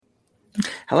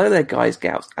Hello there, guys,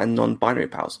 gals, and non-binary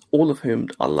pals, all of whom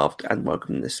are loved and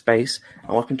welcome in this space,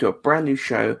 and welcome to a brand new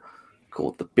show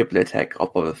called the Bibliotheque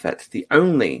of Boba Fett, the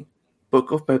only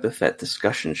Book of Boba Fett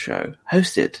discussion show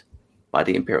hosted by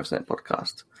the Imperial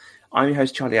podcast. I'm your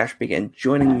host, Charlie Ashby, and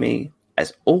joining me,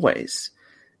 as always,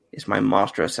 is my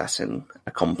master assassin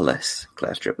accomplice,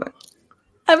 Claire Stribling.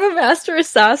 I'm a master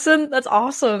assassin? That's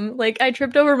awesome. Like, I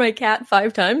tripped over my cat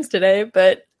 5 times today,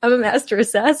 but I'm a master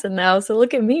assassin now, so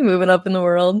look at me moving up in the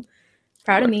world.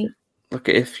 Proud of me. Look,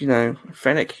 if,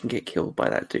 Fennec can get killed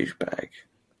by that douchebag,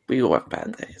 we all have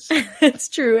bad days. It's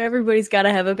true. Everybody's got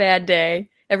to have a bad day.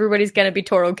 Everybody's got to be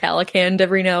Toro Calicanned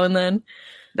every now and then.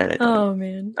 No. Oh,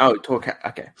 man. Oh, Toro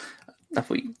okay. I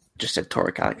thought you just said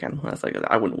Toro Calican. I was like,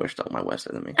 I wouldn't wish that on my worst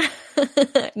enemy.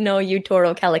 No, you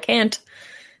Toro Calicant.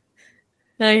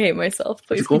 I hate myself.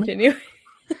 Please continue.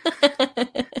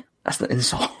 That's an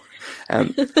insult.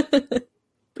 But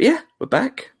yeah, we're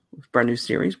back with brand new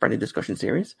series, brand new discussion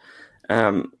series.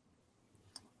 Boba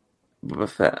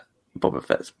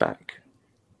Fett's back.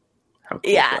 How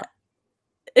cool is that?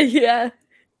 Yeah.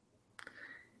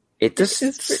 It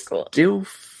just still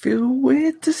feel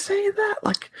weird to say that.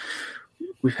 Like,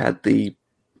 we've had the,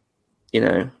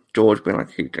 George being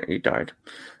like, he died.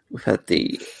 We've had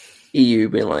the EU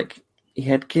being like, he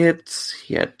had kids.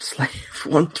 He had slave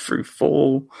 1 through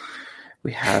 4.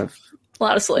 We have a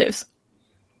lot of slaves.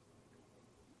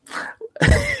 A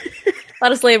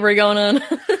lot of slavery going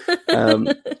on.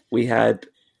 We had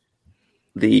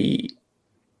the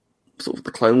sort of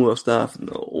the Clone Wars stuff and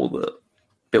all the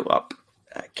built up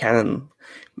canon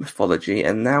mythology,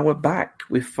 and now we're back.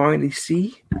 We finally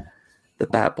see the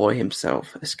bad boy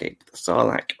himself escape the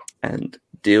Sarlacc and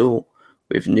deal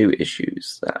with new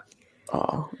issues that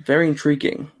are very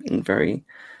intriguing and very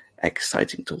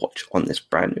exciting to watch on this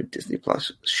brand new Disney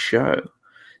Plus show.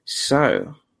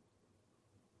 So,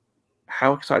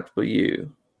 how excited were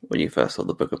you when you first saw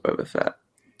the Book of Boba Fett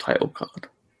title card?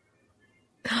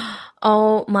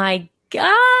 Oh my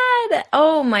god!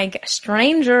 Oh my god!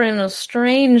 Stranger in a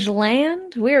strange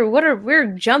land.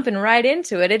 We're jumping right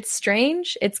into it. It's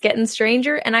strange. It's getting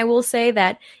stranger, and I will say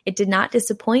that it did not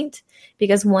disappoint,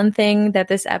 because one thing that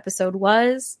this episode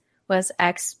was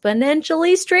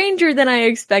exponentially stranger than I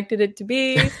expected it to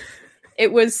be.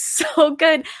 It was so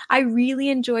good. I really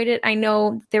enjoyed it. I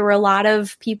know there were a lot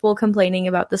of people complaining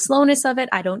about the slowness of it.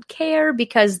 I don't care,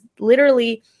 because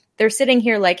literally they're sitting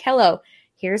here like, hello,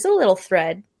 here's a little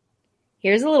thread.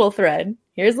 Here's a little thread.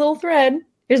 Here's a little thread.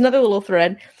 Here's another little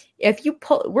thread. If you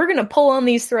pull, we're going to pull on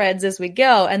these threads as we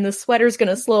go, and the sweater's going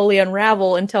to slowly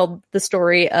unravel until the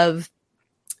sweater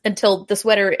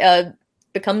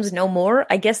becomes no more.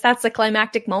 I guess that's the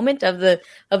climactic moment of the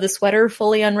sweater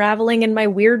fully unraveling in my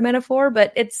weird metaphor,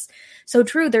 but it's so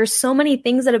true. There's so many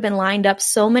things that have been lined up,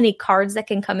 so many cards that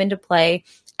can come into play.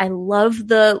 I love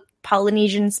the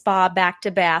Polynesian spa back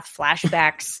to bath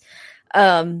flashbacks.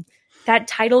 That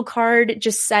title card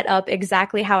just set up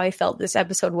exactly how I felt this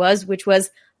episode was, which was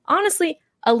honestly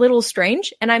a little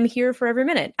strange, and I'm here for every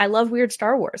minute. I love weird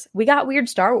Star Wars. We got weird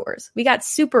Star Wars. We got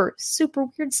super, super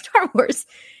weird Star Wars.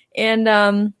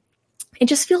 And it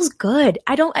just feels good.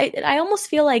 I almost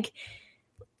feel like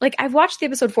I've watched the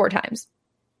episode 4 times,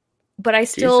 but I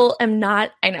still am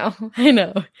not, I know.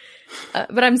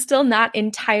 But I'm still not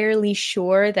entirely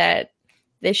sure that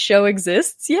this show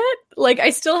exists yet. Like, I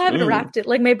still haven't wrapped it.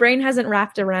 Like, my brain hasn't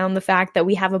wrapped around the fact that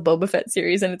we have a Boba Fett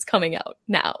series and it's coming out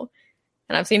now.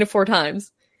 And I've seen it 4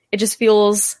 times. It just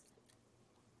feels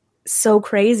so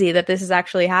crazy that this is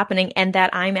actually happening and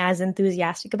that I'm as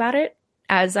enthusiastic about it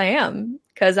as I am,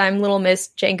 because I'm Little Miss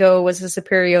Jango was a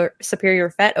superior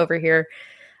Fett over here.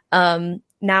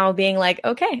 Now being like,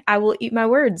 okay, I will eat my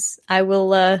words. I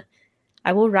will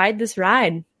ride this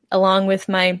ride along with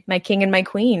my king and my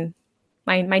queen,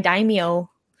 my daimyo,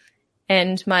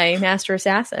 and my master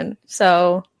assassin.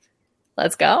 So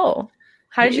let's go.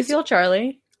 How did you feel,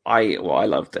 Charlie? I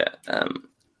loved it.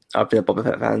 I've been a Boba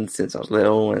Fett fan since I was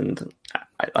little, and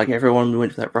like everyone, we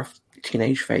went through that rough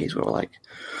teenage phase where we're like,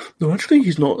 no, actually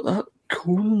he's not that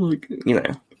cool. Like,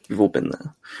 we've all been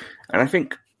there. And I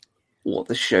think what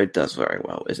the show does very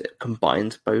well is it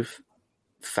combines both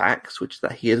facts, which is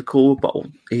that he is cool, but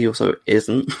he also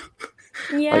isn't.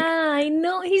 Yeah, I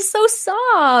know. He's so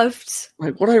soft.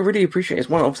 Like, what I really appreciate is,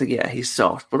 one, obviously, yeah, he's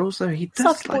soft, but also he does,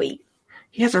 soft boy.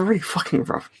 He has a really fucking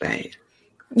rough day.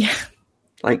 Yeah.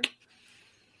 Like,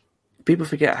 people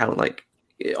forget how, like,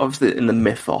 obviously in the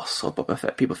mythos of Boba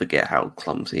Fett, people forget how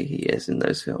clumsy he is in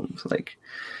those films, like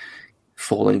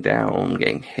falling down,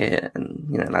 getting hit, and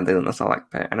landing on the Sarlacc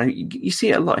pit. And you see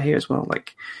it a lot here as well.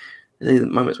 Like, the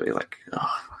moments where you're like,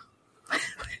 oh,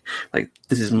 like,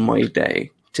 this is my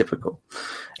day Typical.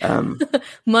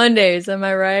 Mondays, am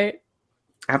I right?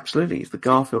 Absolutely. It's the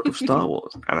Garfield of Star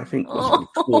Wars. And I think what's really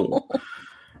cool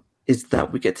is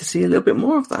that we get to see a little bit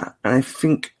more of that. And I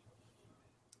think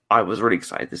I was really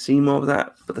excited to see more of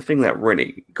that. But the thing that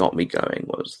really got me going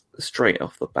was straight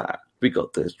off the bat, we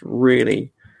got this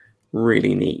really,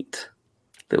 really neat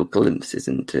little glimpses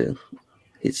into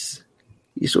his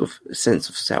sort of sense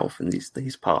of self and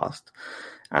his past.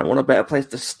 And what a better place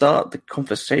to start the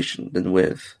conversation than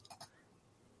with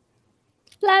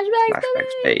Flashbacks,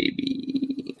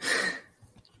 baby.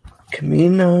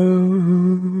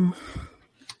 Camino.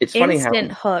 It's funny how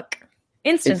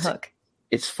Instant hook.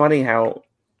 It's funny how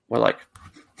we're like,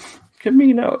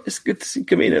 Camino. It's good to see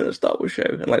Camino in a Star Wars show.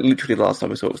 And like literally the last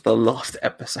time we saw it was the last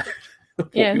episode of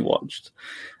what we watched,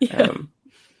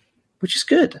 which is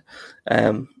good.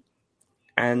 And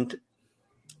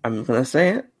I'm gonna say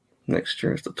it. Next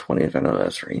year is the 20th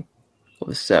anniversary of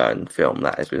a certain film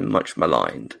that has been much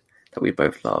maligned, that we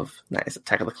both love, and that is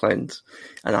Attack of the Clones.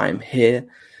 And I am here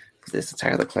for this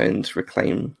Attack of the Clones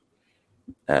reclaimant.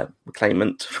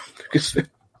 It's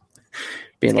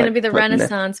going to be the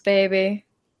Renaissance, baby.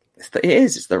 It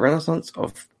is. It's the Renaissance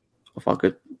of our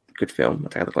good film,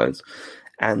 Attack of the Clones.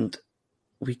 And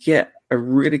we get a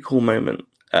really cool moment.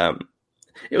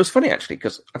 It was funny, actually,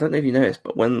 because I don't know if you noticed,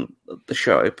 but when the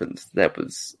show opens, there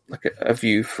was like a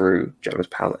view through Jabba's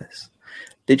palace.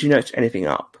 Did you notice anything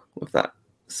up with that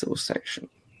sort of section?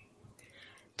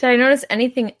 Did I notice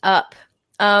anything up?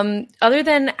 Other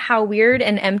than how weird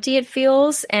and empty it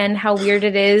feels and how weird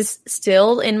it is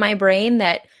still in my brain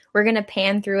that we're going to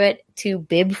pan through it to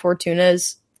Bib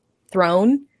Fortuna's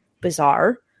throne.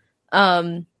 Bizarre.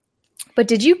 But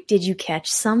did you catch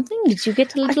something? Did you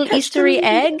get a little Easter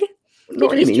egg?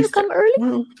 Did Easter come early?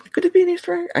 Well, could it be an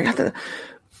Easter egg?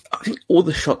 I think all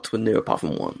the shots were new apart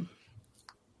from one.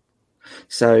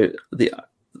 So the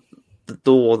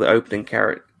door, the opening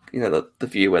character, the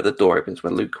view where the door opens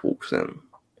when Luke walks in.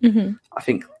 Mm-hmm. I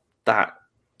think that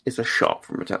is a shot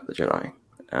from Return of the Jedi.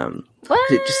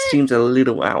 It just seems a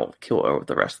little out of kilter with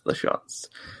the rest of the shots,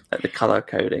 like the color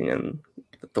coding and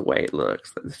the way it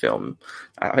looks, like the film.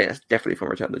 I think that's definitely from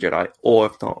Return of the Jedi, or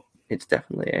if not, it's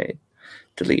definitely a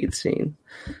deleted scene.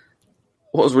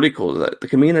 What was really cool is that the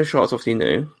Camino shot is obviously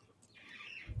new.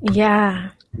 Yeah.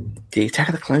 The Attack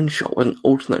of the Clones shot was an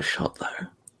alternate shot, though.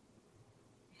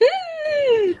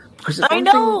 Because I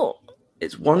know.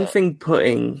 It's one thing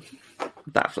putting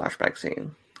that flashback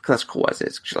scene, because that's cool as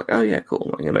is. She's like, oh yeah,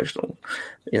 cool, like emotional,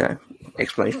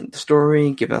 explanation of the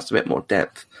story, giving us a bit more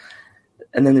depth,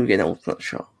 and then we get an alternate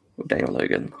shot with Daniel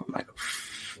Logan. I'm like,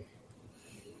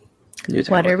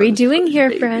 what are we doing here,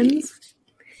 friends?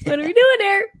 What are we doing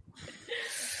here?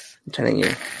 I'm telling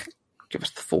you, give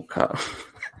us the full cut.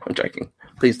 I'm joking.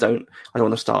 Please don't. I don't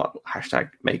want to start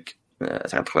 #make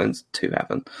Attack of the Clones 2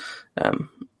 happen.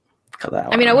 Cut that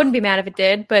out. I mean, I wouldn't be mad if it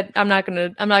did, but I'm not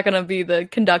gonna be the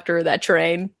conductor of that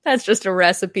train. That's just a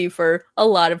recipe for a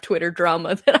lot of Twitter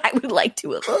drama that I would like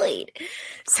to avoid.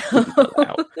 So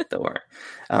don't worry.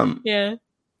 Yeah.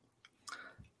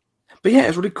 But yeah,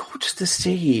 it's really cool just to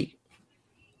see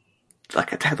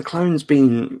like Attack of the Clones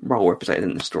being well represented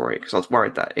in the story, because I was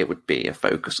worried that it would be a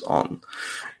focus on,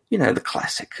 the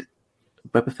classic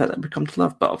Boba Fett that we come to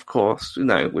love. But of course,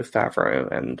 with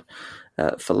Favreau and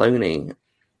Filoni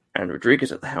and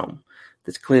Rodriguez at the helm,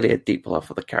 there's clearly a deep love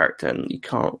for the character, and you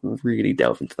can't really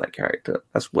delve into that character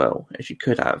as well as you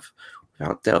could have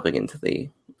without delving into the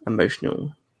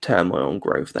emotional turmoil and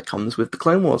growth that comes with the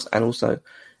Clone Wars and also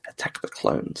Attack of the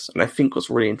Clones. And I think what's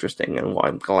really interesting and what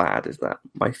I'm glad is that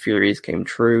my theories came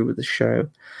true with the show.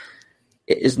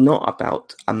 It is not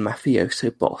about a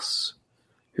mafioso boss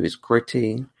who is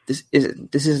gritty. This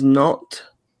is not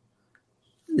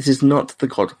the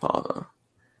Godfather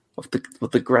of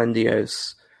the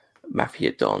grandiose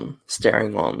mafia don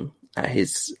staring on at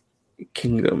his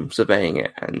kingdom, surveying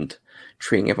it and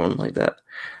treating everyone like that.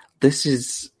 This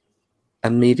is a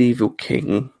medieval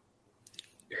king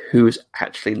who is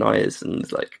actually nice and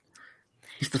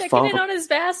he's the checking father. in on his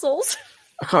vassals.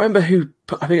 I can't remember who.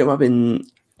 I think it might have been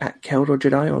at Keldor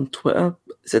Jedi on Twitter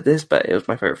said this, but it was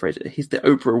my favorite phrase. He's the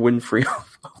Oprah Winfrey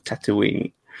of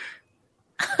Tatooine.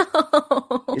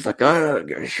 He's like, I don't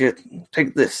give a shit.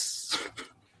 Take this.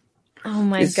 Oh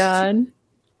my god!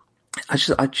 I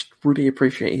just really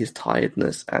appreciate his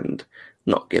tiredness and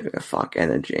not giving a fuck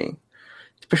energy,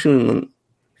 especially when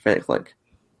Fennec's like,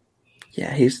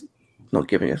 yeah, he's not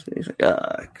giving us. He's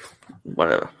like,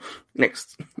 whatever.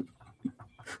 Next.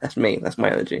 That's me. That's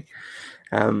my energy.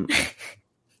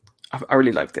 I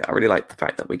really liked it. I really liked the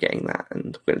fact that we're getting that,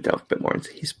 and we're going to delve a bit more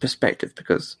into his perspective,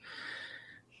 because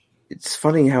it's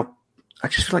funny how I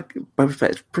just feel like Boba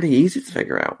Fett is pretty easy to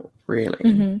figure out,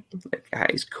 really.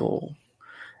 Like, he's cool.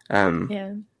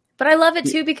 Yeah. But I love it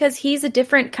too because he's a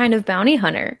different kind of bounty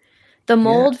hunter. The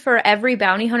mold for every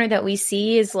bounty hunter that we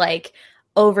see is like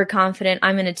overconfident.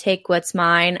 I'm going to take what's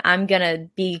mine. I'm going to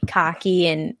be cocky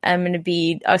and I'm going to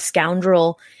be a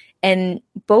scoundrel. And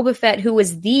Boba Fett, who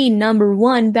was the number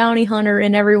one bounty hunter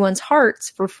in everyone's hearts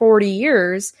for 40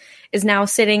 years, is now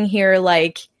sitting here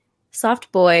like,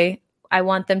 soft boy, I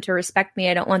want them to respect me.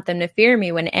 I don't want them to fear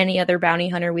me, when any other bounty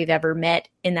hunter we've ever met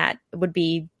in that would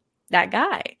be that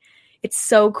guy. It's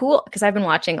so cool because I've been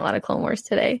watching a lot of Clone Wars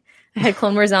today. I had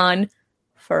Clone Wars on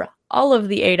for all of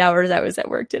the 8 hours I was at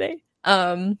work today.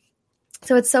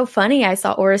 So it's so funny. I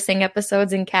saw Aura Singh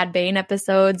episodes and Cad Bane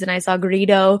episodes, and I saw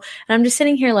Greedo, and I'm just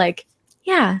sitting here like,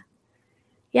 yeah.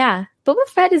 Boba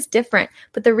Fett is different,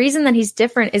 but the reason that he's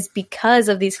different is because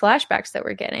of these flashbacks that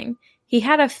we're getting. He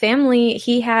had a family.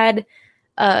 He had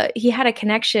a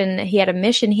connection. He had a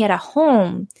mission. He had a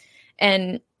home,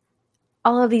 and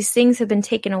all of these things have been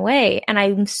taken away. And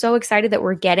I'm so excited that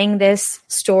we're getting this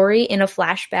story in a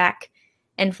flashback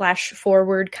and flash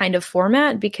forward kind of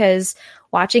format, because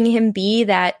watching him be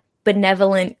that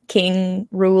benevolent king,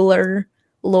 ruler,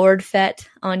 Lord Fett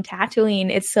on Tatooine,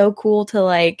 it's so cool to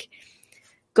like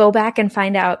go back and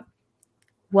find out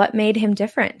what made him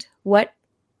different. What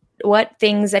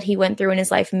things that he went through in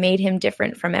his life made him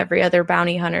different from every other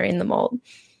bounty hunter in the mold.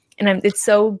 And it's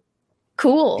so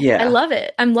cool. Yeah. I love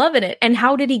it. I'm loving it. And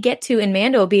how did he get to in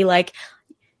Mando be like,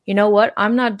 you know what?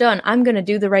 I'm not done. I'm going to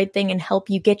do the right thing and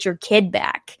help you get your kid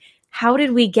back. How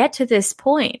did we get to this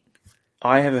point?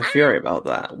 I have a theory about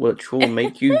that, which will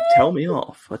make you tell me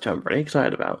off, which I'm very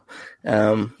excited about.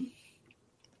 It's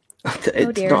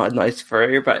not a nice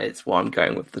theory, but it's what I'm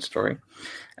going with the story.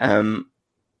 And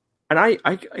I'll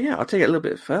take it a little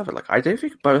bit further. Like, I don't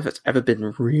think Boba Fett's ever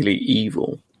been really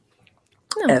evil.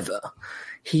 No. Ever.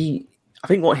 I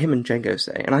think what him and Jango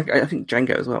say, and I think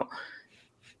Jango as well,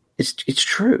 it's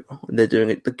true. They're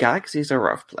doing it. The galaxy's a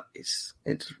rough place.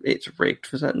 It's rigged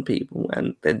for certain people,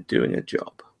 and they're doing a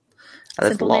job.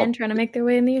 Simple man trying to make their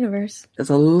way in the universe.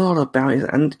 There's a lot of bounties,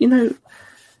 and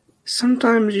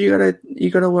sometimes you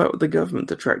gotta work with the government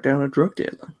to track down a drug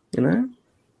dealer.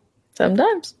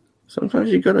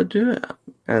 Sometimes you gotta do it,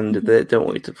 and they don't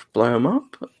want you to blow him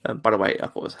up. By the way, I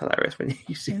thought it was hilarious when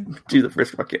you see him do the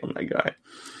first rocket on that guy.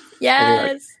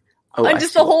 Yes. Like,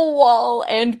 just the whole wall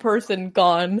and person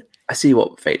gone. I see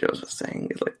what Vader was saying.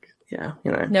 It's like,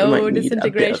 no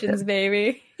disintegrations,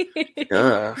 baby.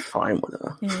 Fine,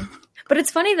 whatever. Yeah. But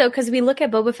it's funny though, because we look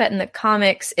at Boba Fett in the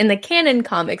comics, in the canon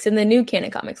comics, in the new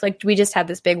canon comics. Like, we just had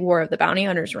this big War of the Bounty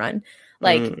Hunters run.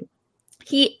 Like,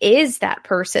 he is that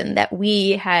person that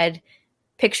we had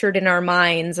pictured in our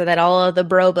minds, or that all of the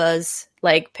Brobas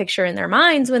like picture in their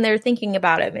minds when they're thinking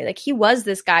about it. Like, he was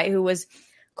this guy who was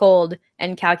cold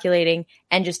and calculating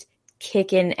and just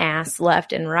kicking ass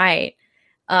left and right.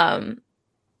 But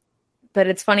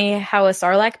it's funny how a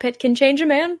Sarlacc pit can change a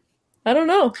man. I don't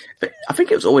know. But I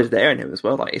think it was always there in him as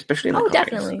well, like, especially in the comics.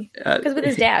 Definitely. Because with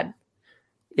his dad.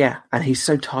 Yeah, and he's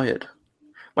so tired.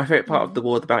 My favorite part of the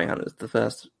War of the Bounty Hunters, the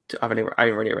first, I haven't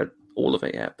really read all of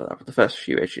it yet, but the first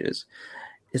few issues,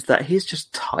 is that he's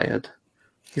just tired.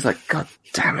 He's like, God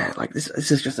damn it! Like, this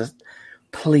is just a.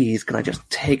 Please, can I just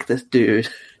take this dude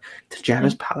to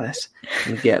Jabba's palace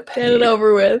and get paid? Get it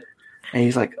over with. And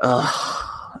he's like,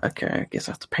 oh, okay, I guess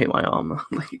I have to pay my armor.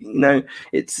 Like,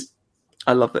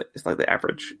 I love it. It's like the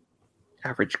average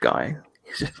guy.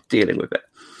 He's just dealing with it.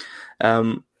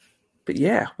 But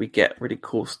yeah, we get really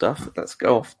cool stuff. Let's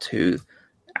go off to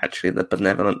actually the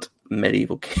benevolent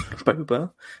medieval king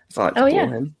Boba, as I like to call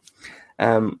him.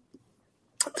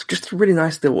 It's just a really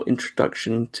nice little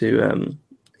introduction to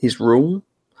his rule.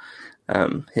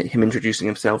 Him introducing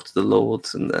himself to the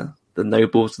lords and the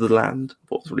nobles of the land. I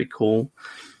thought it was really cool.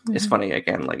 Mm-hmm. It's funny,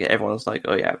 again, like, everyone's like,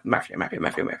 oh yeah, mafia,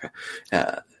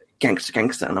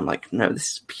 gangster, and I'm like, no,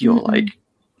 this is pure like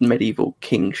medieval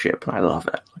kingship, and I love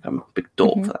it. Like, I'm a big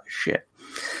dork for that shit.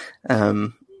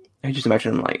 I just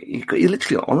imagine him, like, you're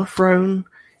literally on a throne,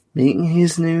 meeting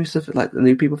his new stuff, like the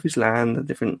new people of his land, the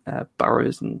different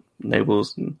boroughs and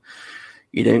nobles, and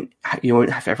you won't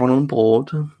have everyone on board.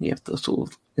 You have to sort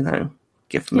of,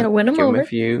 give them a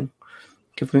few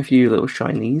little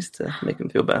shinies to make them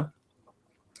feel better.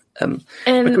 And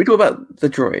can we talk about the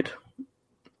droid,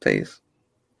 please?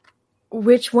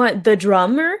 Which one? The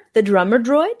drummer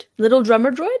droid? Little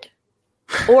drummer droid?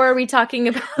 Or are we talking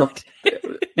about...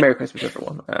 Merry Christmas,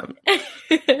 everyone.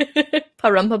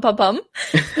 Parum-pa-pa-pum.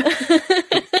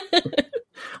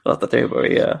 Well, that's the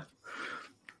very... the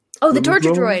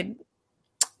torture droid.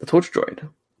 The torture droid.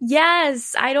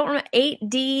 Yes, I don't remember.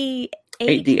 8D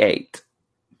 8? 8d8.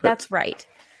 That's right.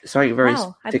 Something very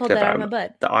Wow, I pulled particular that out about of my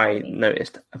butt. that I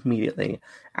noticed immediately.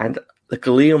 And the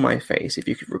glee on my face, if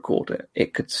you could record it,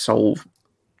 it could solve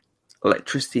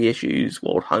electricity issues,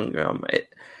 world hunger.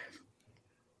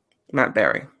 Matt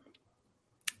Berry.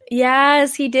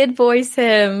 Yes, he did voice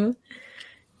him.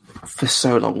 For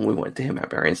so long, we wanted to hear Matt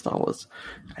Berry in Star Wars,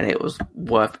 and it was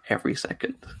worth every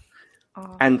second.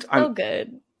 Oh, and so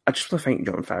good. I just want to thank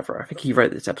Jon Favreau. I think he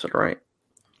wrote this episode, right?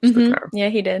 Mm-hmm. Yeah,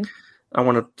 he did. I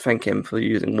want to thank him for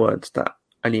using words that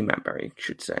only Matt Berry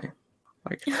should say.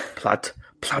 Like,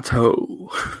 plateau.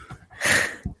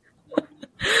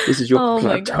 This is your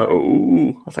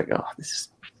plateau. I was like, oh, this is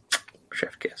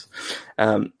chef kiss.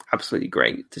 Absolutely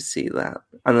great to see that.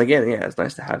 And again, yeah, it's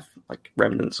nice to have like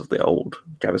remnants of the old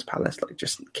Jabba's palace, like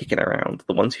just kicking around.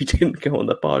 The ones who didn't go on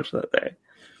the barge that day.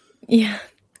 Yeah.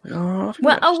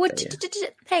 Like,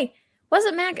 hey,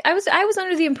 wasn't Max? I was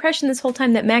under the impression this whole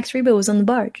time that Max Rebo was on the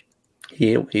barge.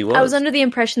 He was. I was under the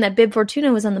impression that Bib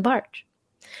Fortuna was on the barge.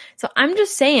 So I'm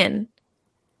just saying,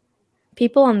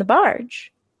 people on the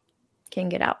barge can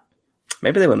get out.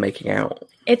 Maybe they were making out.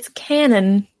 It's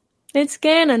canon. It's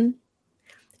canon.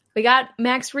 We got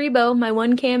Max Rebo, my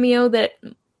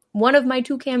one of my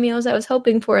 2 cameos I was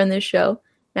hoping for in this show.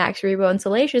 Max Rebo and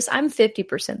Salacious. I'm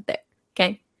 50% there.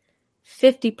 Okay?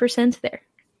 50% there.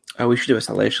 Oh, we should do a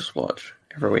Salacious watch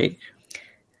every week.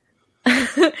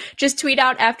 Just tweet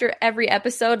out after every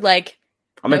episode, like,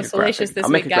 no Salacious this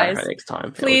week, guys. Next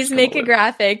time. Please make a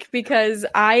graphic, because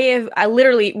I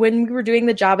literally, when we were doing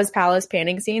the Jabba's Palace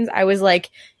panning scenes, I was like,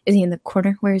 is he in the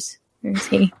corner? Where's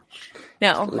he?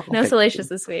 No Salacious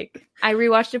this week. I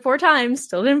rewatched it 4 times,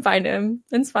 still didn't find him.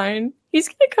 It's fine. He's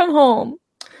gonna come home.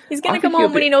 He's gonna come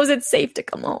home when he knows it's safe to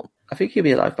come home. I think he'll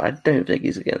be alive, but I don't think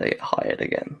he's gonna get hired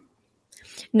again.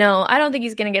 No, I don't think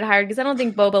he's going to get hired, because I don't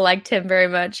think Boba liked him very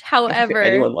much. However,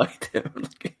 anyone liked him.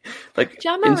 like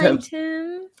Jabba liked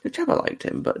him. Jabba liked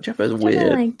him, but Jabba's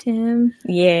weird. Jabba liked him.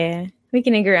 Yeah, we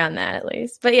can agree on that at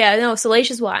least. But yeah, no,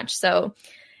 Salacious watch. So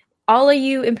all of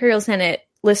you Imperial Senate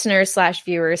listeners /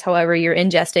 viewers, however you're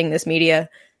ingesting this media,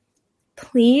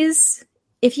 please,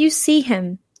 if you see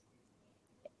him,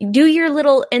 do your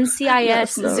little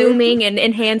NCIS zooming and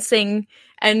enhancing.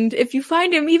 And if you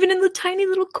find him, even in the tiny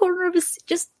little corner of his,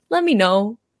 just let me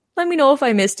know. Let me know if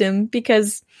I missed him,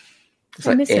 because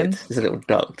I miss him. There's a little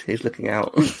duct. He's looking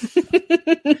out.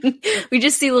 We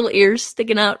just see little ears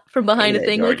sticking out from behind a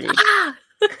thing. Like, there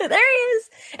he is.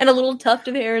 And a little tuft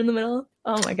of hair in the middle.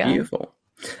 Oh my God. Beautiful.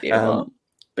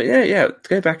 But yeah, to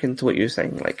go back into what you were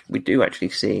saying, like, we do actually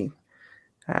see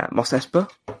Mos Espa,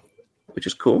 which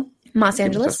is cool. Los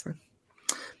Angeles.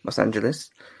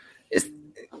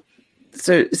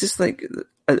 So is this like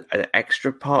an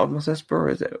extra part of Mos Espa, or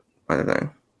is it? I don't know.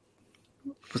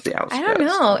 Was the outskirts? I don't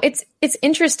know. It's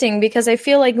interesting, because I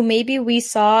feel like maybe we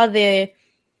saw the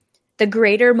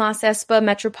greater Mos Espa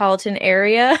metropolitan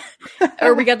area,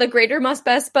 or we got the greater Mos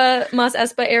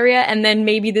Espa area, and then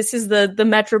maybe this is the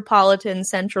metropolitan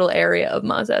central area of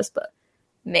Mos Espa.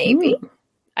 Maybe.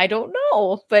 I don't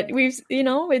know, but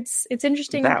it's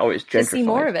interesting to see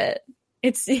more of it.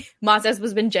 Mos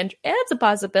Espa's been it's a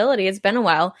possibility. It's been a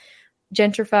while.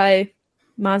 Gentrify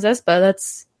Mos Espa.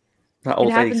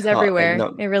 It happens everywhere.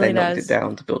 It really does. They knocked it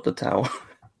down to build the tower.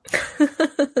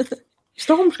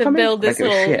 To build this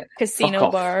little casino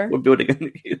bar. We're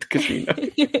building a casino.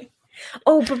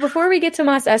 Oh, but before we get to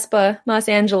Mos Espa, Los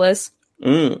Angeles,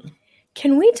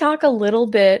 can we talk a little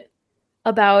bit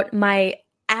about my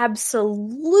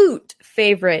absolute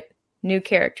favorite new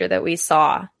character that we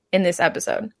saw in this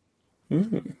episode?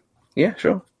 Yeah,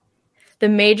 sure. The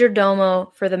Major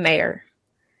Domo for the mayor.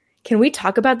 Can we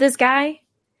talk about this guy?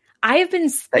 I have been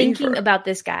thinking about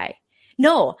this guy.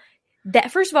 No,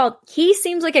 that first of all, he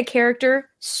seems like a character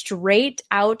straight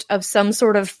out of some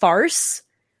sort of farce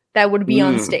that would be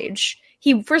on stage.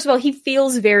 He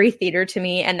feels very theater to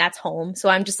me, and that's home. So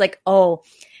I'm just like, oh,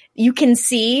 you can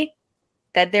see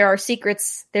that there are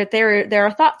secrets, that there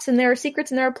are thoughts, and there are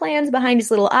secrets, and there are plans behind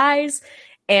his little eyes,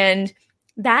 and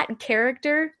that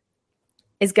character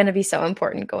is going to be so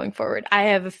important going forward. I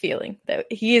have a feeling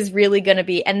that he is really going to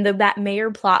be, and that mayor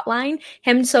plot line,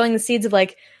 him sowing the seeds of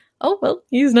like, oh, well,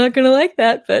 he's not going to like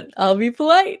that, but I'll be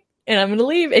polite, and I'm going to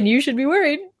leave, and you should be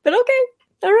worried, but okay,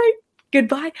 all right,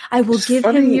 goodbye. I will give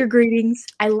him your greetings.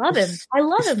 I love him.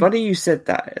 It's funny you said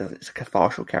that. It's like a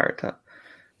partial character,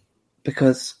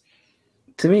 because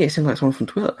to me, it seems like someone from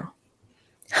Twitter.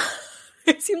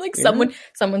 It seemed like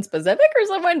someone specific or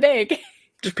someone big.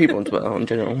 Just people on Twitter in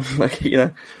general. Like,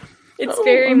 It's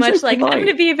very much so like, polite. I'm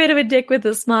going to be a bit of a dick with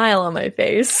a smile on my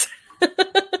face.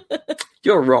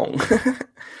 You're wrong.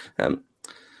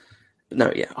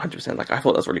 no, yeah, 100%. Like, I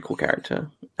thought that was a really cool character.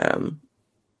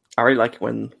 I really like it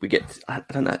when we get. I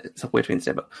don't know. It's a weird thing to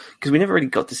say, but because we never really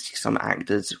got to see some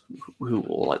actors who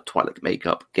wore like Twilight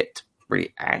makeup get to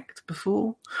really act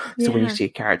before. So when you see a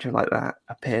character like that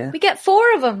appear, we get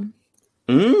 4 of them.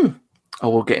 Oh,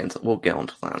 we'll get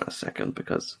onto that in a second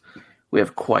because we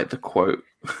have quite the quote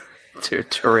to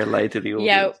relay to the audience.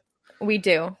 Yeah, we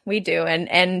do,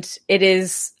 and it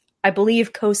is, I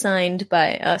believe, co-signed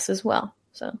by us as well.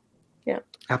 So, yeah,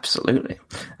 absolutely.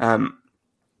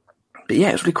 But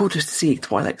yeah, it's really cool just to see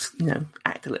Twilight,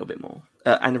 act a little bit more.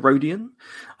 And Rodian,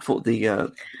 I thought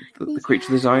the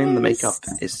creature design, the makeup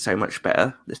is so much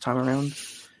better this time around.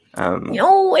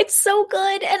 It's so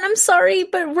good, and I'm sorry,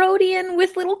 but Rodian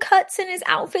with little cuts in his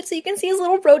outfit, so you can see his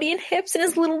little Rodian hips and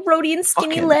his little Rodian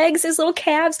skinny legs, his little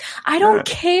calves. I don't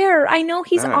care. I know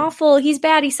he's awful. He's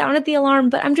bad. He sounded the alarm,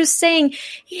 but I'm just saying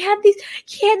he had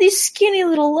these skinny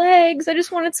little legs. I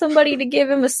just wanted somebody to give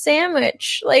him a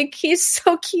sandwich. Like, he's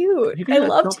so cute. I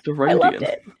loved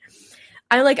it.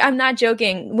 I'm not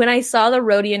joking. When I saw the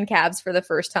Rodian calves for the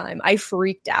first time, I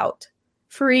freaked out.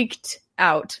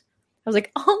 I was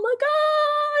like, oh my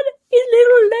God, his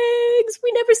little legs.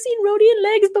 We never seen Rodian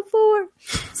legs before.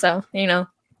 So,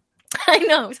 I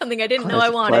know, something I didn't know I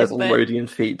wanted. But...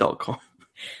 RodianFeet.com.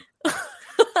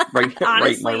 rate my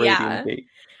Rodian feet.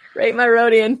 Rate my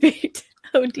Rodian feet.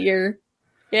 Oh dear.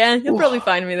 Yeah, he'll probably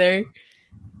find me there.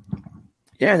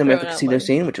 Yeah, and then we have the casino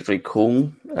scene, which is really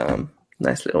cool.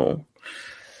 Nice little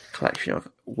collection of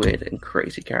weird and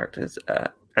crazy characters.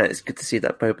 And it's good to see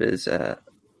that Boba's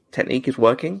technique is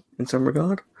working in some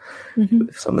regard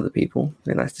with some of the people.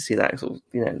 It's nice to see that sort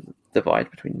of,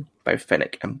 divide between both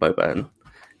Fennec and Boba and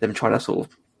them trying to sort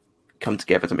of come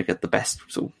together to make it the best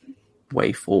sort of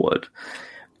way forward.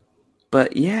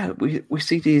 But yeah, we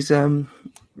see these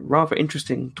rather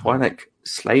interesting Twilight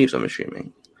slaves, I'm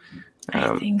assuming.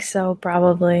 I think so,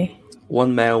 probably.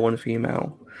 One male, one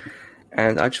female.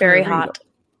 And I just very hot.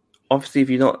 Obviously,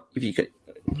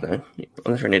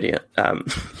 unless you're an idiot,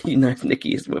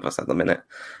 Nikki is with us at the minute.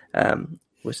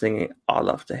 We're singing our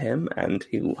love to him, and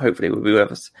he will hopefully will be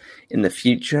with us in the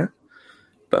future.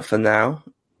 But for now,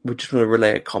 we just want to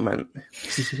relay a comment.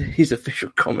 His official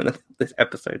comment of this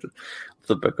episode of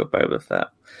the Book of Boba Fett,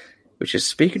 which is,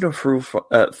 speaking of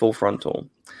full frontal,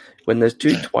 when those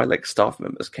 2 Twilight staff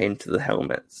members came to the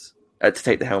helmets, to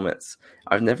take the helmets,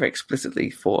 I've never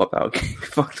explicitly thought about getting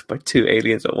fucked by 2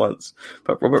 aliens at once,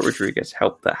 but Robert Rodriguez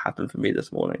helped that happen for me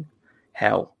this morning.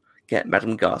 Hell, get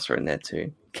Madame Garza in there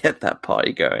too. Get that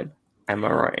party going. Am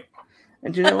I right?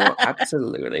 And you know what?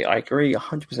 Absolutely. I agree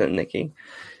 100%, Nikki.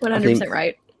 100%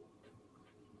 right.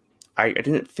 I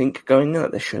didn't think going in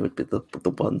that this show would be the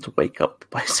one to wake up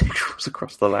bisexuals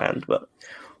across the land, but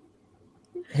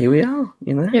here we are,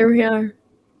 Here we are.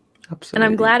 Absolutely. And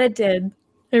I'm glad it did.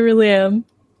 I really am.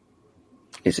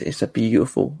 It's a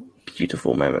beautiful,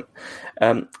 beautiful moment.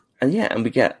 And we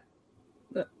get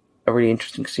a really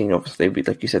interesting scene, obviously.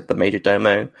 Like you said, the Major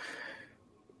Domo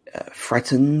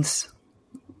threatens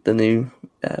the new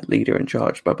leader in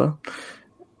charge, Boba,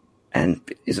 and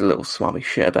is a little smarmy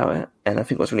shit about it. And I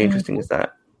think what's really interesting is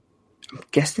that I'm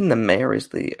guessing the mayor is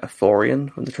the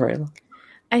Ithorian from the trailer.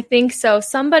 I think so.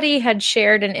 Somebody had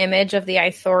shared an image of the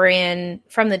Ithorian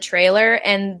from the trailer,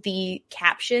 and the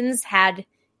captions had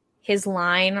his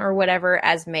line or whatever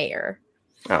as mayor.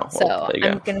 Oh, well, so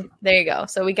there you go.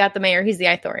 So we got the mayor. He's the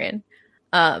Ithorian.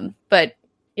 But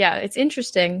yeah, it's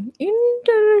interesting.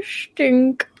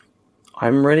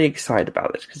 I'm really excited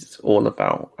about this because it's all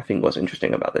about, I think what's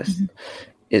interesting about this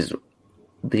is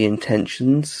the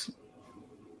intentions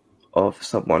of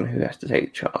someone who has to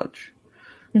take charge.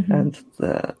 And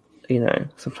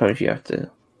sometimes you have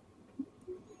to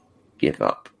give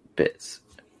up bits.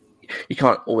 You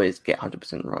can't always get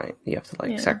 100% right. You have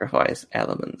to sacrifice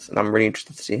elements. And I'm really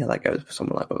interested to see how that goes for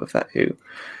someone like Boba Fett, who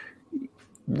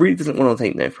really doesn't want to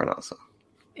take no for an answer.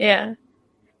 Yeah.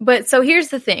 But so here's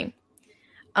the thing.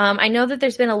 I know that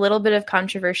there's been a little bit of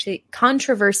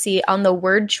controversy on the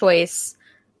word choice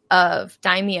of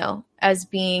daimyo as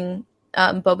being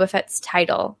Boba Fett's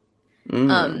title.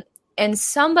 And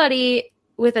somebody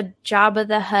with a Jabba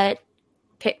the Hutt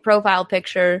profile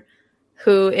picture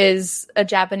who is a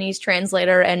Japanese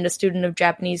translator and a student of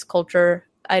Japanese culture.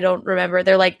 I don't remember.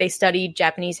 They studied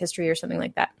Japanese history or something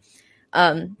like that.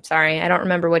 Sorry, I don't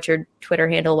remember what your Twitter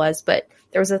handle was, but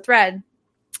there was a thread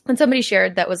and somebody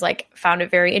shared that was found it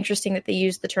very interesting that they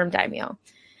used the term daimyo.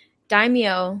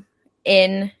 Daimyo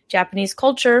in Japanese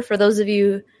culture, for those of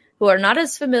you who are not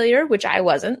as familiar, which I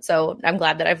wasn't, so I'm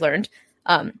glad that I've learned,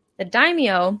 the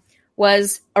daimyo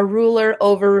was a ruler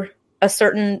over a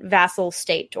certain vassal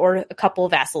state or a couple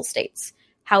of vassal states.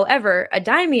 However, a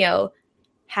daimyo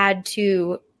had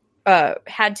to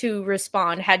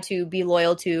respond, had to be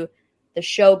loyal to the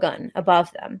shogun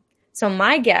above them. So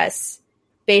my guess,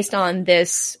 based on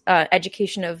this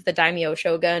education of the daimyo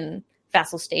shogun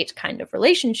vassal state kind of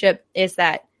relationship, is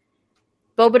that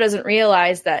Boba doesn't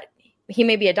realize that he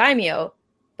may be a daimyo,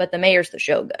 but the mayor's the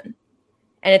shogun.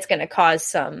 And it's going to cause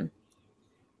some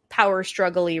power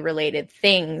struggle-y related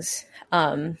things.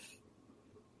 But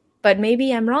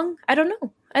maybe I'm wrong. I don't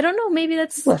know. Maybe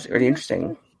that's really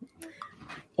interesting.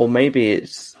 Or maybe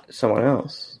it's someone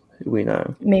else who we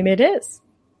know. Maybe it is.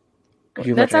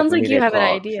 That sounds like you have an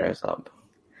idea. Shows up.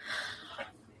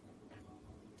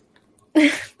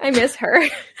 I miss her.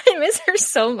 I miss her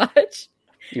so much.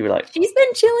 You were like, she's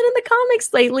been chilling in the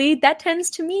comics lately. That tends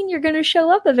to mean you're going to show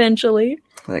up eventually.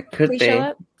 That could please be. Show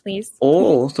up, please.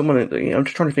 Or someone. I'm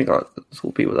just trying to think of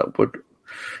sort of people that would.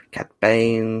 Cat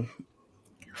Bane.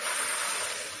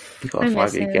 You've got a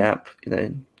 5-year gap.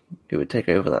 Who would take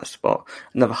over that spot?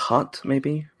 Another Hutt,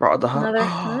 maybe. Rata the Hutt. Another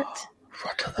Hutt.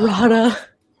 Rata.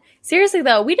 Seriously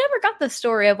though, we never got the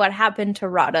story of what happened to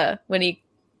Rata when he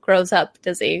grows up.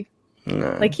 Does he?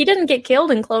 No. Like he didn't get killed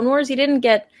in Clone Wars. He didn't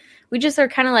get. We just are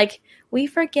kind of like we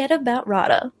forget about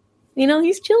Rata.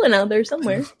 He's chilling out there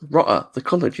somewhere. Rata, the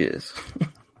college is.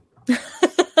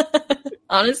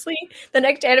 Honestly, the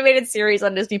next animated series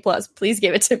on Disney Plus, please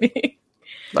give it to me.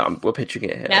 No, we're pitching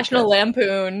it here. National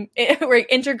Lampoon. We're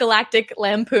intergalactic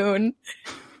Lampoon.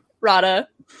 Rata.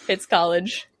 It's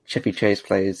college. Chevy Chase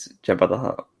plays Jabba the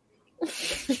Hutt.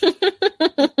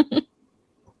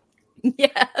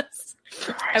 Yes.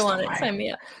 I want it. Sign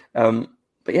me up.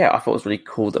 But yeah, I thought it was really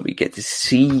cool that we get to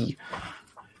see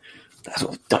that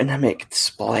sort of dynamic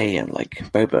display and like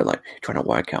Boba like trying to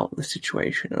work out the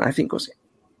situation. And I think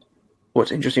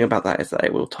what's interesting about that is that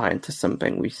it will tie into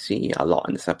something we see a lot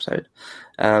in this episode.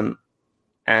 And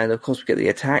of course we get the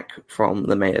attack from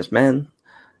the mayor's men,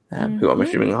 who I'm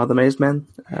assuming are the mayor's men.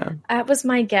 That was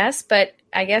my guess, but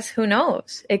I guess who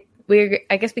knows? I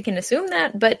guess we can assume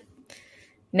that, but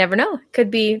never know. Could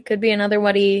be another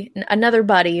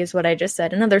buddy is what I just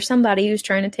said. Another somebody who's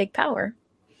trying to take power.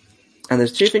 And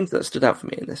there's two things that stood out for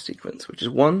me in this sequence, which is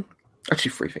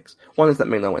actually three things. One is that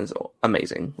Ming-Na Wen's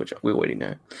amazing, which we already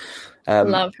know.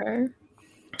 Love her.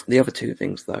 The other two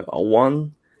things, though, are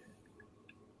one,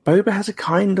 Boba has a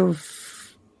kind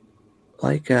of,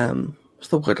 like, what's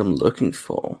the word I'm looking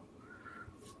for?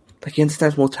 Like, he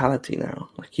understands mortality now.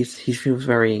 Like, he feels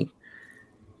very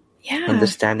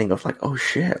understanding of, like, oh,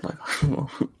 shit, like,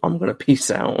 I'm going to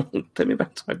peace out. Take me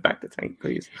back to my back to tank,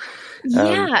 please.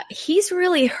 Yeah, he's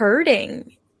really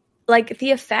hurting. Like,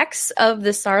 the effects of the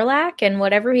Sarlacc and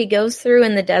whatever he goes through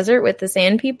in the desert with the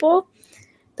Sand People,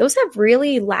 those have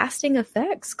really lasting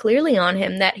effects, clearly, on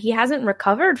him that he hasn't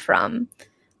recovered from.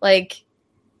 Like,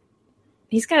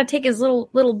 he's got to take his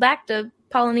little back to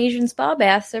Polynesian spa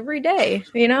baths every day,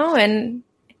 and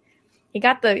he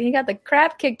got the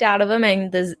crap kicked out of him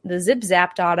and the zip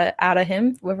zapped out of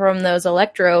him from those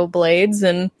electro blades,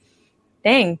 and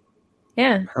dang,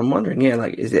 yeah. I'm wondering,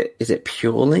 like, is it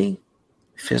purely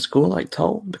physical, like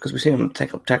toll? Because we see him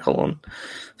tackle on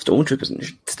stormtroopers and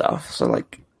stuff, so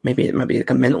like maybe it might be like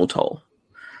a mental toll,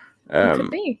 it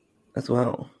could be as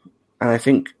well. And I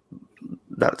think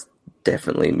that's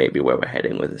definitely maybe where we're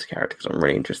heading with this character, because I'm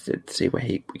really interested to see where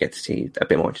we get to see a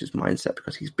bit more of his mindset,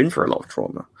 because he's been through a lot of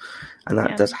trauma, and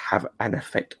that does have an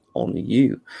effect on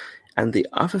you. And the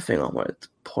other thing I wanted to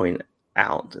point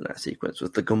out in that sequence was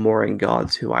the Gamorrean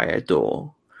guards who I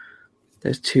adore.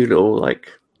 There's two little,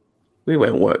 like, we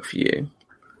won't work for you.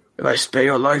 If I spare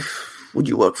your life, would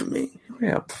you work for me?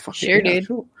 Yeah, fuck sure, it, dude.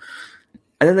 Sure.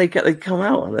 And then they come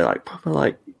out and they're like proper,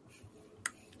 like,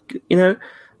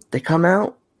 they come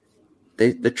out.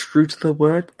 They're true to the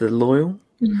word. They're loyal.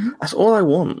 Mm-hmm. That's all I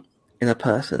want in a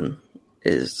person,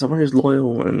 is someone who's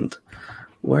loyal and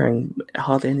wearing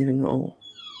hardly anything at all.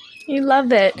 You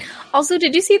love it. Also,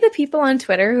 did you see the people on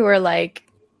Twitter who are like,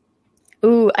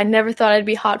 ooh, I never thought I'd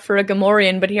be hot for a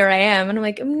Gamorrean, but here I am. And I'm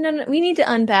like, no, we need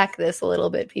to unpack this a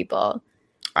little bit, people.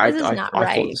 This is not right.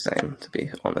 I thought the same, to be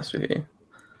honest with you.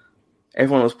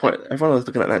 Everyone was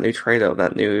looking at that new trailer of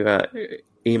that new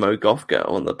emo goth girl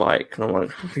on the bike, and I'm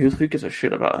like, who gives a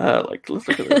shit about her? Like, let's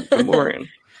look at the Gamorrean.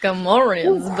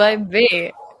 Gamorreans,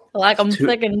 baby. I like them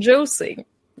thick and juicy.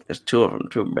 There's two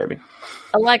of them, baby.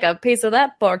 I like a piece of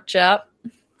that pork chop.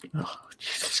 Oh,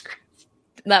 Jesus Christ.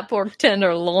 That pork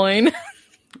tenderloin.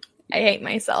 I hate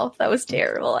myself. That was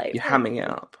terrible. You're hamming it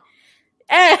up.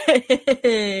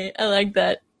 Hey, I like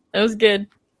that. That was good.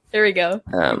 There we go.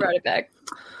 I brought it back.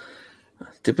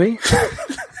 Did we?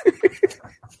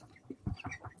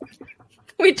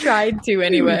 We tried to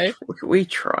anyway. We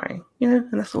try,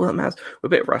 and that's all that matters. We're a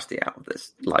bit rusty out of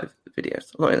this live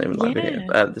videos. Not even live video,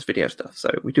 but this video stuff.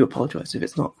 So we do apologize if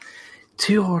it's not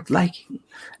to our liking.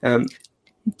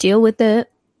 Deal with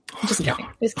it. Just kidding.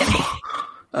 Just kidding.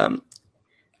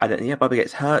 I don't. Yeah, Boba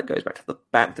gets hurt, goes back to the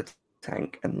Bacta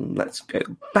tank, and let's go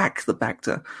back to the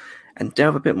Bacta and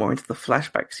delve a bit more into the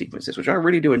flashback sequences, which I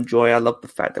really do enjoy. I love the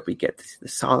fact that we get the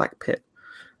Sarlacc pit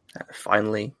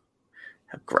finally.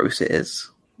 How gross it is.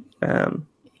 I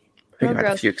think I've had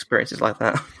a few experiences like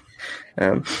that.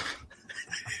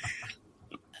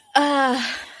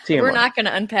 We're not going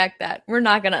to unpack that. We're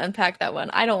not going to unpack that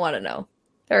one. I don't want to know.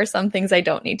 There are some things I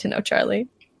don't need to know, Charlie.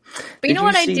 But you know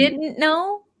what I didn't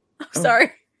know?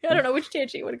 Sorry. I don't know which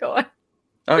tangent you want to go on.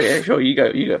 Oh, yeah, sure. You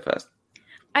go first.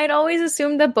 I'd always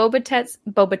assumed that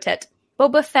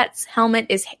Boba Fett's helmet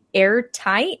is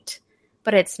airtight,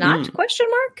 but it's not, question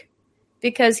mark?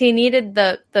 Because he needed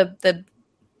the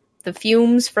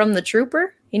fumes from the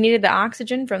trooper. He needed the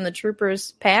oxygen from the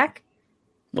trooper's pack.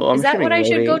 Well, is that what I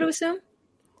should go to assume?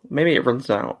 Maybe it runs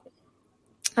out.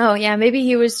 Oh yeah, maybe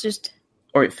he was just.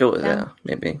 Or it filtered there,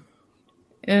 maybe.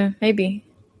 Maybe.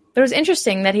 But it was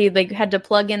interesting that he had to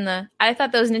plug in the. I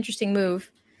thought that was an interesting move.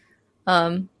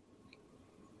 I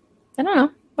don't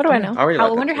know. What do I know? I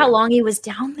wonder how long he was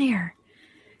down there.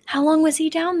 How long was he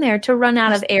down there to run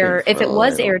out of air if it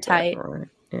was airtight? Right.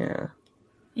 Yeah.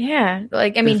 Yeah.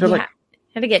 Like, I mean, he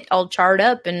had to get all charred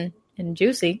up and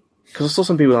juicy. Because I saw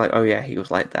some people like, oh yeah, he was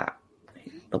like that.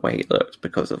 The way he looked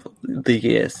because of the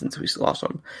years since we last saw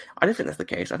him. I don't think that's the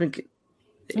case. I think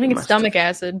it's stomach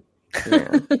acid.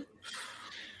 Yeah.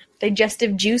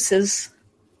 Digestive juices.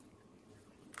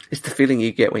 It's the feeling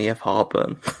you get when you have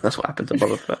heartburn. That's what happened to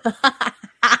Boba Fett.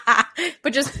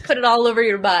 But just put it all over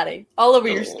your body, all over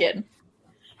your skin.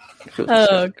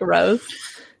 Oh, gross.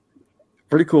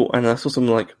 Really cool. And I saw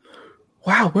something like,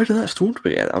 wow, where did that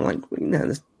stormtrooper get? I'm like,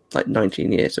 there's like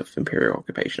 19 years of Imperial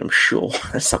occupation. I'm sure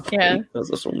at some point there's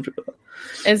a stormtrooper.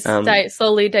 It's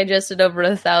slowly digested over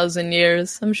 1,000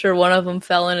 years. I'm sure one of them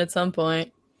fell in at some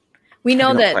point. We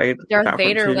know that Darth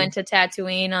Vader went to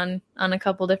Tatooine on a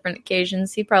couple different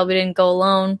occasions. He probably didn't go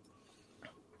alone.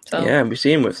 So. Yeah, and we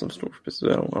see him with some stormtroopers as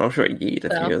well. I'm sure he yeeted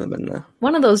a few of them in there.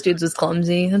 One of those dudes was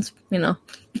clumsy. That's,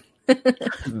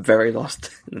 Very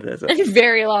lost in the desert.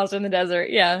 Very lost in the desert,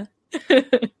 yeah.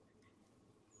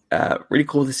 Really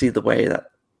cool to see the way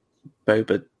that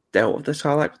Boba dealt with the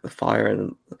Sarlacc, the fire.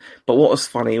 But what was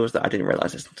funny was that I didn't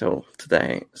realize this until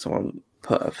today. Someone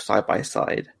put a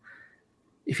side-by-side.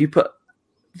 If you put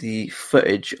the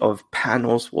footage of Pan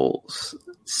Oswalt's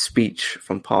speech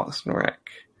from Parks and Rec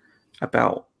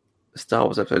about Star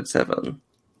Wars Episode 7,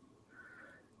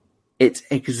 it's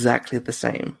exactly the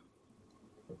same.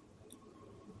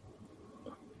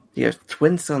 You have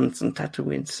twin suns and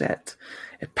Tatooine set.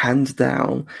 It pans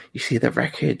down. You see the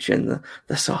wreckage and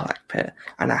the Sarlacc pit,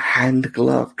 and a hand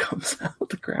glove comes out of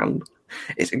the ground.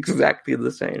 It's exactly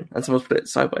the same. And someone's put it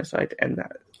side by side, and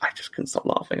I just couldn't stop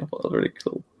laughing. I thought it was really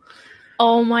cool.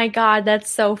 Oh my god,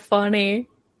 that's so funny.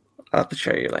 I'll have to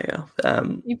show you later.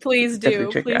 You please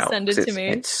do. Please send it to me.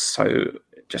 It's so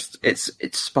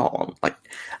it's spot on, like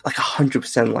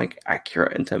 100% like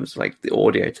accurate in terms of like the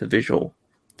audio to visual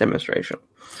demonstration.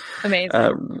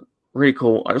 Amazing. Really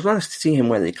cool. I just want to see him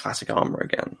wear the classic armor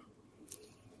again.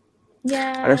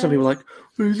 Yeah. I know some people are like,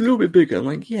 well, he's a little bit bigger. I'm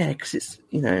like, yeah, because it's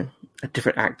a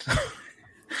different actor.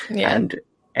 Yeah. And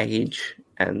age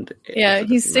and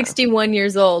he's 61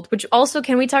 years old. Which also,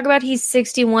 can we talk about he's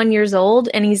 61 years old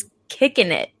and he's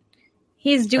kicking it.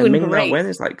 He's doing great. When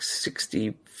is like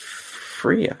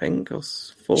 63, I think, or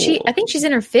 4. I think she's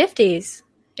in her 50s.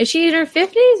 Is she in her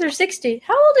 50s or 60?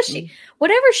 How old is she?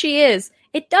 Whatever she is,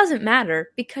 it doesn't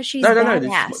matter because she's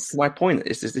badass. My point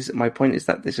is my point is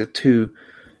that there's a 2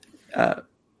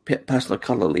 personal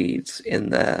color leads in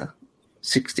their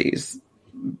 60s.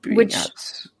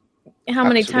 How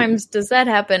many times does that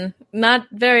happen? Not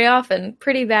very often.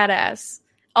 Pretty badass.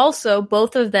 Also,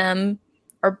 both of them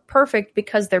are perfect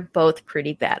because they're both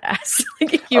pretty badass.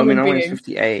 Like a human being.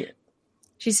 58.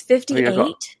 She's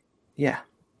 58? Yeah.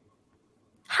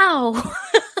 How?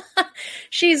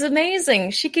 She's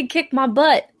amazing. She could kick my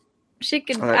butt. She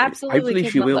could absolutely hopefully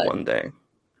kick she my will butt. one day.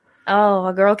 Oh,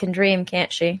 a girl can dream,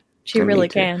 can't she? She really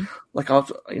can. Like,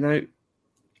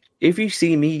 if you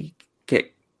see me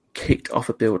get kicked off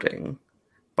a building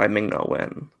by Ming-Na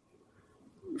Wen,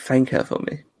 thank her for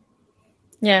me.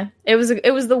 Yeah, it was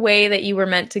the way that you were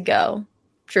meant to go.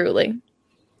 Truly.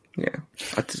 Yeah,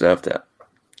 I deserved it.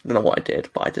 I don't know what I did,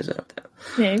 but I deserved it.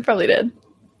 Yeah, you probably did.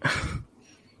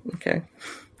 Okay.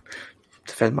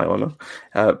 Defend my honor.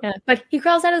 Yeah, but he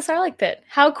crawls out of the Sarlacc pit.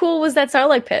 How cool was that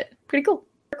Sarlacc pit? Pretty cool.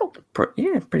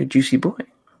 sparkle. Pretty juicy boy.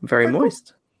 Very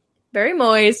moist. Very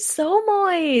moist. So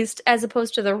moist. As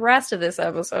opposed to the rest of this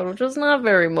episode, which was not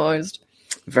very moist.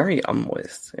 Very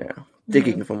unmoist, yeah.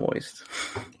 Digging for moist.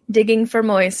 Digging for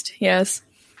moist, yes.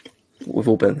 We've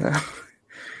all been there.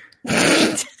 We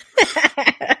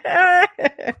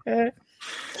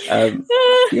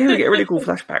get a really cool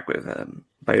flashback with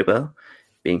Boba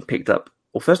being picked up.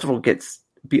 Well, first of all, gets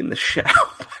beaten the shit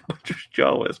out by a bunch of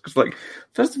Jawas. Because, like,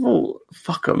 first of all,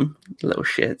 fuck them, little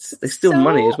shits. They steal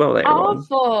money as well later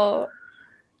on.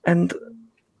 And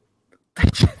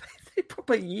they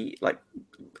probably, like,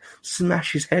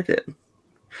 smash his head in.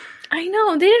 I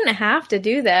know, they didn't have to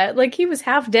do that. Like, he was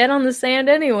half dead on the sand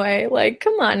anyway. Like,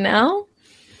 come on now.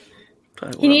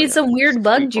 He needed some weird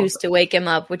bug juice to wake him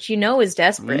up, which you know is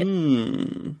desperate. What do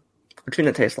you think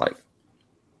it tastes like?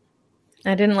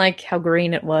 I didn't like how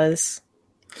green it was.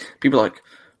 People are like,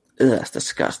 ugh, that's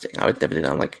disgusting. I would never do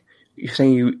that. I'm like, you're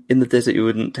saying in the desert you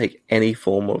wouldn't take any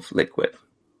form of liquid?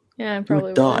 Yeah, I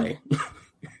probably would die.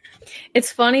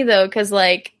 It's funny, though, because,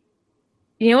 like,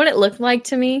 you know what it looked like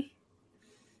to me?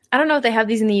 I don't know if they have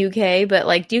these in the UK, but,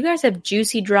 like, do you guys have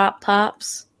Juicy Drop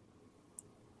Pops?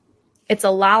 It's a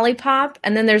lollipop,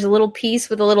 and then there's a little piece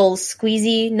with a little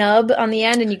squeezy nub on the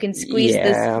end, and you can squeeze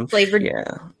this flavored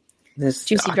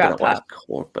Juicy Drop Pop.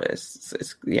 But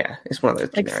it's one of those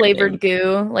like flavored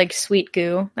goo, like sweet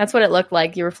goo. That's what it looked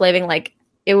like. You were flaving like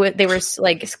they were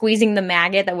like squeezing the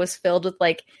maggot that was filled with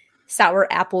like sour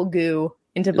apple goo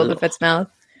into Boba Fett's mouth.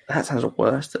 That sounds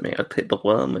worse to me. I'd take the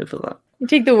worm over that. You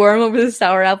take the worm over the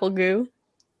sour apple goo?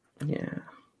 Yeah.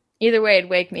 Either way, it'd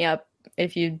wake me up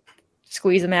if you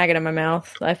squeeze a maggot in my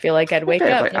mouth. I feel like I'd wake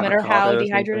up, like, no matter how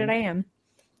dehydrated I am.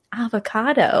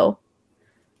 Avocado.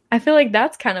 I feel like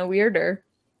that's kind of weirder.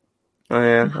 Oh,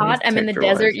 yeah. I'm hot. I'm in the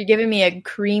desert. You're giving me a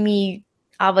creamy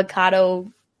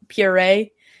avocado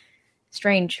puree.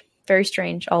 Strange. Very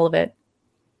strange, all of it.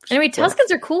 Anyway,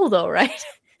 Tuskens are cool, though, right?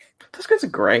 Tuskens are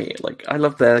great. Like, I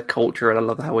love their culture, and I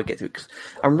love how we get to it. Because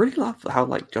I really love how,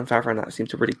 like, Jon Favreau and that seem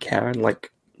to really care and,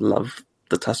 like, love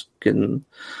the Tusken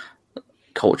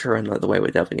culture and, like, the way we're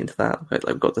delving into that. Like,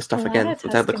 we've got the stuff again.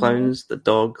 We have the clones, the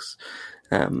dogs.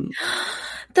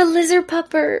 The lizard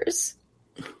puppers.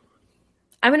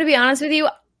 I'm going to be honest with you.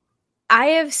 I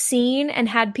have seen and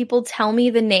had people tell me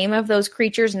the name of those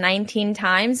creatures 19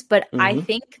 times, but I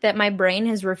think that my brain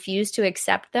has refused to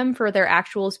accept them for their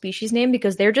actual species name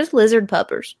because they're just lizard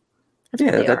puppers.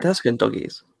 They're Tusken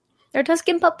doggies. They're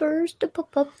Tusken puppers.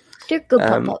 They're good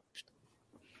puppers.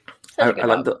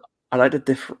 I like the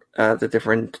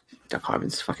different. I can't even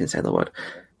fucking say the word.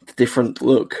 The different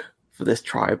look for this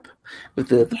tribe with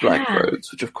the black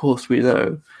robes, which of course we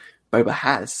know Boba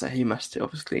has, so he must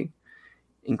obviously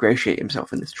ingratiate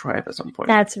himself in this tribe at some point.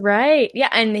 That's right. Yeah,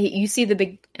 and you see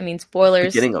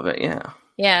spoilers. Beginning of it, yeah.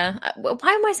 Yeah.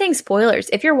 Why am I saying spoilers?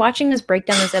 If you're watching this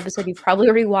breakdown this episode, you've probably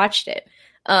already watched it.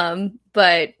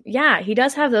 But yeah, he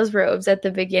does have those robes at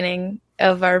the beginning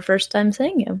of our first time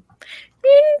seeing him.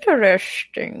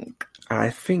 Interesting. I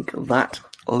think that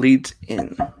leads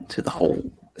in to the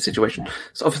whole situation.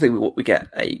 So obviously we get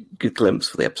a good glimpse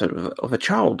for the episode of a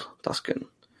child Tusken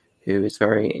who is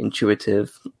very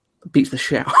intuitive, beats the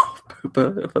shit out of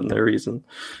Boba for no reason,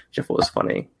 which I thought was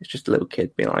funny. It's just a little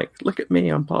kid being like, look at me,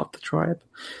 I'm part of the tribe.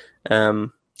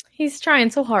 He's trying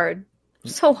so hard.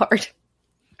 So hard.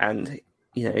 And,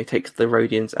 he takes the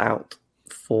Rhodians out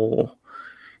for,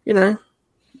 having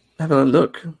a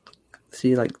look.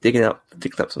 See, like, digging up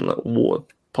some little water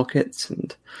pockets.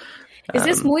 And is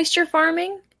this moisture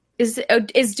farming?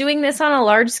 Is doing this on a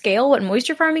large scale what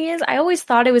moisture farming is? I always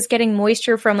thought it was getting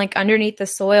moisture from like underneath the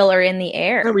soil or in the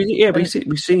air. No, we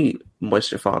see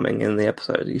moisture farming in the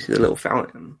episode. You see the little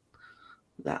fountain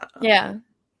that they're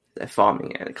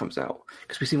farming it and it comes out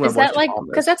because we see where moisture farming is.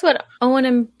 Because that's what Owen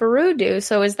and Beru do.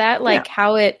 So is that like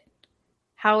how it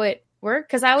worked?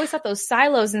 Because I always thought those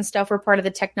silos and stuff were part of the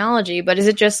technology, but is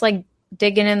it just like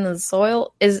digging in the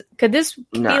soil? Could this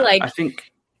be like? I think.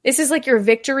 This is like your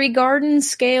victory garden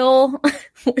scale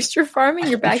moisture farming,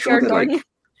 your backyard garden.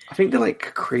 I think they're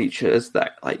like creatures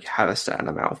that like have a certain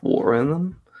amount of water in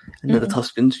them, and then the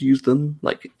Tuskens use them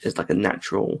like it's like a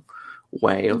natural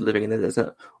way of living in the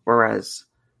desert. Whereas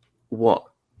what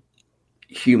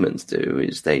humans do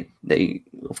is they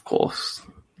of course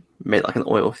make like an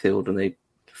oil field and they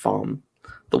farm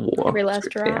the water, every last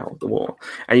drop out of the water,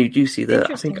 and you do see that.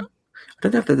 I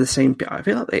don't know if they're the same. I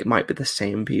feel like they might be the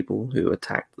same people who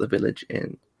attacked the village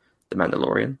in The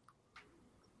Mandalorian.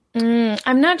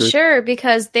 I'm not sure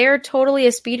because they're totally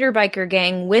a speeder biker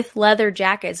gang with leather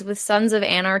jackets, with Sons of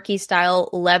Anarchy style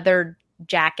leather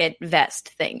jacket vest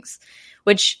things,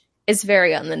 which It's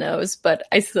very on the nose, but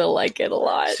I still like it a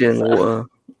lot. Seeing water,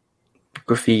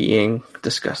 graffitiing,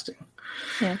 disgusting.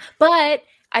 Yeah, but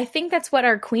I think that's what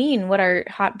our queen, what our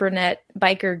hot brunette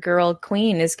biker girl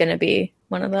queen is going to be.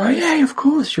 One of those. Oh yeah, of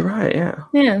course, you're right. Yeah.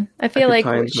 Yeah, I feel like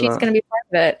she's going to be part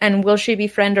of it. And will she be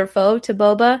friend or foe to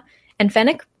Boba and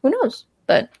Fennec? Who knows?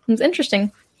 But it's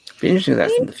interesting. It'd be interesting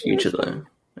that's in the future though.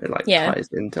 It ties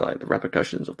into the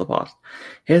repercussions of the past.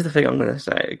 Here's the thing I'm going to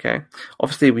say. Okay,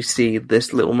 obviously we see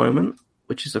this little moment,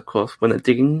 which is of course when they're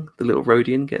digging, the little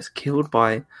Rodian gets killed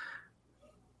by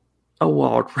a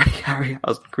wild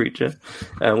Harryhausen creature,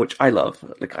 which I love.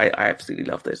 Like I absolutely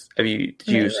love this. Did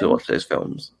you watch those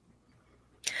films?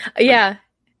 Yeah.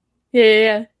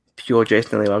 Pure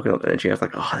Jason and the Argonaut energy. I was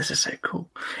like, oh, this is so cool.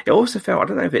 It also felt, I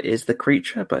don't know if it is the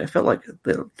creature, but it felt like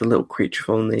the little creature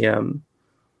from the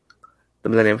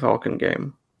Millennium Falcon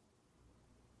game.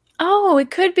 Oh, it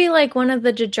could be like one of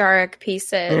the Dejaric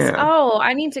pieces. Yeah. Oh,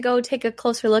 I need to go take a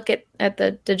closer look at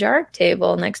the Dejaric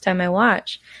table next time I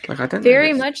watch. Like I don't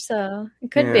very much so.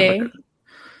 It could be.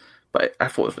 But I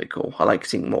thought it was really cool. I like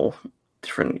seeing more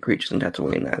different creatures in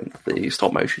Tatooine and the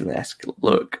stop motion-esque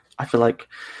look. I feel like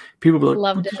people were like,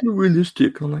 loved it. It's not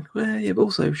realistic. And I'm like, well, yeah, but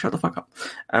also shut the fuck up.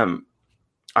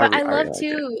 I love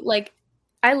to like.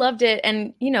 I loved it,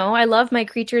 and I love my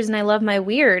creatures and I love my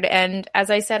weird. And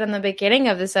as I said in the beginning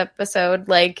of this episode,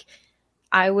 like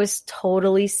I was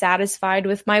totally satisfied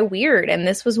with my weird, and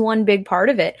this was one big part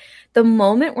of it. The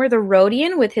moment where the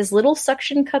Rodian with his little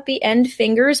suction cuppy end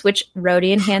fingers, which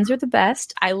Rodian hands are the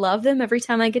best. I love them every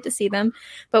time I get to see them.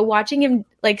 But watching him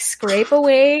like scrape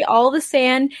away all the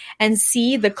sand and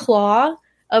see the claw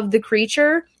of the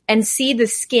creature and see the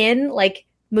skin like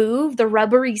move, the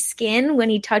rubbery skin when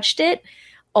he touched it.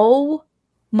 Oh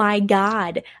my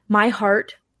God, my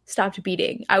heart stopped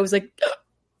beating. I was like,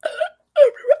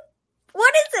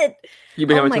 what is it? You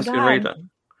became a Tusken Raider.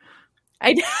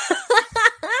 Yeah,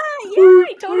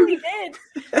 I totally did.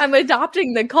 I'm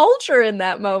adopting the culture in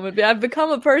that moment. I've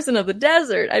become a person of the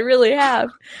desert. I really have.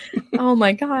 Oh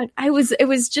my God. It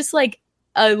was just like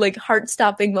a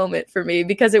heart-stopping moment for me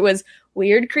because it was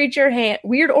weird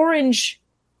orange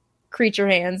creature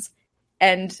hands.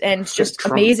 And just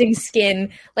amazing skin.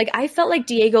 Like I felt like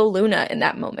Diego Luna in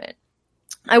that moment.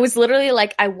 I was literally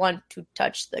like, I want to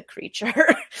touch the creature.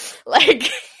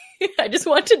 Like I just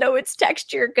want to know its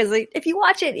texture because if you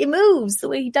watch it, it moves the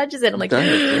way he touches it. I'm like,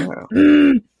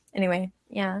 anyway,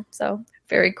 yeah. So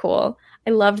very cool. I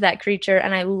loved that creature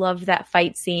and I loved that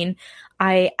fight scene.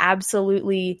 I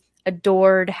absolutely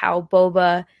adored how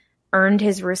Boba earned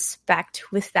his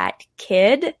respect with that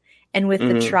kid. And with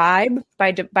the tribe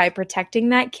by protecting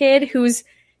that kid who's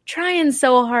trying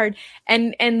so hard.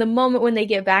 And the moment when they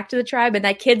get back to the tribe and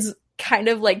that kid's kind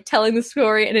of like telling the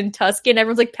story and in Tusken,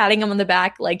 everyone's like patting him on the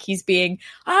back like he's being,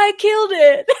 I killed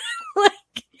it.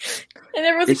 And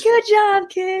everyone's like, good job,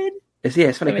 kid.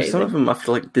 It's funny because some of them I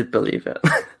feel like did believe it.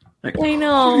 Like, I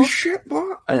know. Holy shit,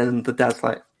 what? And the dad's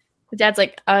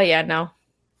like, oh yeah, no.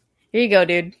 Here you go,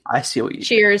 dude. I see what you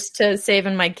Cheers to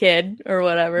saving my kid or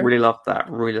whatever. Really love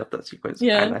that sequence.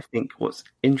 Yeah. And I think what's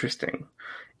interesting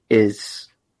is,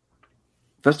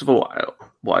 first of all,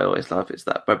 what I always love is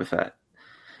that Boba Fett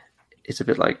is a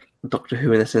bit like Doctor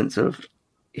Who in the sense of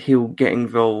he'll get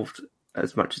involved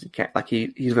as much as he can. Like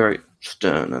he's very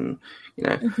stern and,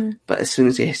 but as soon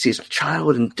as he sees a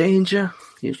child in danger,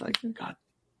 he's like, God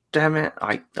damn it.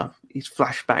 He's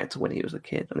flashed back to when he was a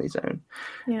kid on his own.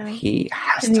 Yeah. He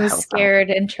has and to he was help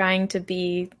scared out. And trying to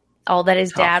be all that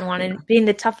his dad wanted, being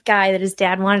the tough guy that his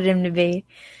dad wanted him to be.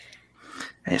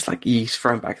 And it's like he's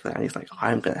thrown back there and he's like,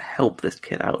 I'm going to help this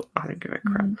kid out. I don't give a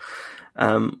crap.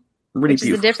 Really Which is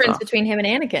the difference between him and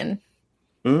Anakin,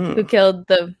 who killed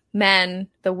the men,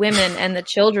 the women, and the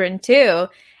children too.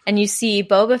 And you see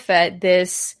Boba Fett,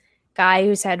 this guy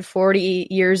who's had 40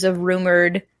 years of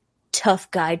rumored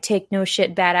tough guy, take no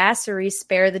shit badassery,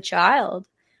 spare the child.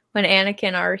 When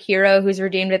Anakin, our hero who's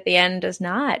redeemed at the end, does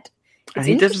not. It's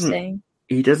interesting.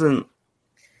 He doesn't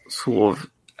sort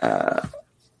of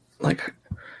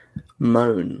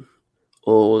moan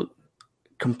or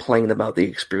complain about the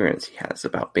experience he has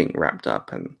about being wrapped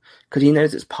up, and because he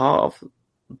knows it's part of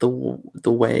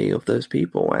the way of those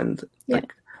people, and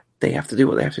they have to do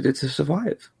what they have to do to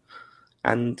survive.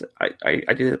 And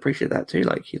I did appreciate that too.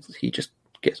 Like he just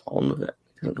gets on with it,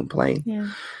 he doesn't complain. Yeah.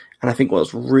 And I think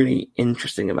what's really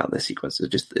interesting about this sequence is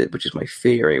which is my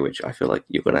theory, which I feel like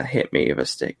you're going to hit me with a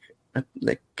stick,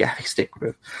 like gaffy stick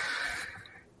with.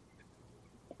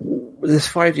 There's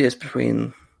 5 years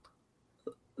between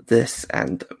this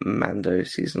and Mando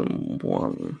season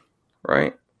 1,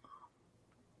 right?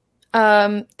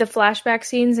 The flashback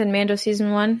scenes in Mando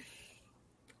season 1.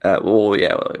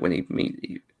 When he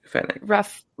meet Fennec.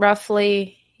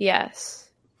 Roughly, yes.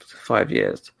 5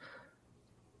 years.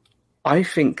 I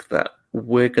think that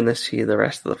we're going to see the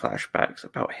rest of the flashbacks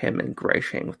about him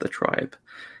ingratiating with the tribe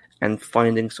and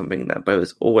finding something that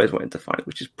Boba's always wanted to find,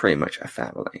 which is pretty much a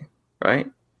family,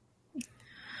 right?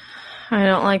 I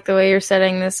don't like the way you're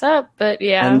setting this up, but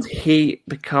yeah. And he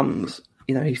becomes,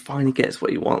 he finally gets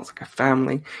what he wants, like a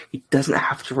family. He doesn't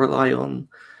have to rely on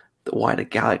the wider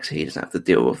galaxy. He doesn't have to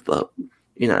deal with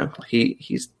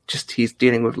he's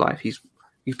dealing with life. He's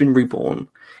been reborn. And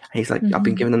he's like, I've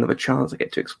been given another chance. I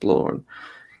get to explore.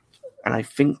 And I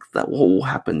think that what will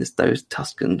happen is those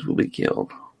Tuskens will be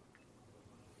killed.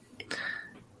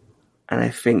 And I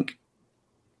think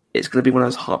it's going to be one of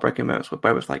those heartbreaking moments where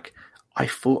Boba's like, I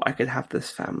thought I could have this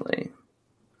family,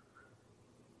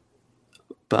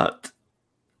 but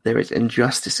there is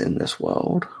injustice in this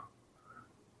world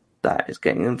that is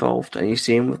getting involved. And you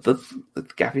see him with the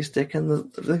gaffy stick and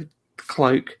the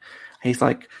cloak. And he's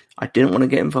like, I didn't want to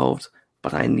get involved,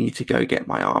 but I need to go get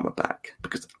my armor back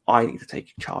because I need to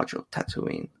take charge of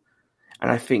Tatooine.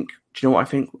 And I think, do you know what I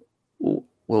think will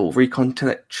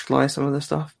recontextualize some of this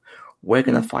stuff? We're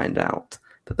going to find out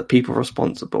that the people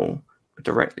responsible are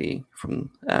directly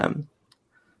from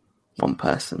one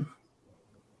person.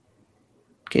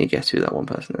 Can you guess who that one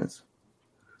person is?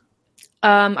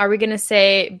 Are we going to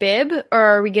say Bib or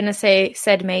are we going to say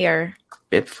said mayor?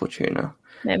 Bib Fortuna.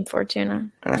 Bib Fortuna.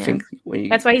 And I think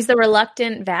that's why he's the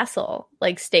reluctant vassal,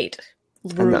 like state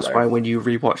ruler. And that's why when you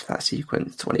rewatch that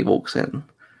sequence, when he walks in,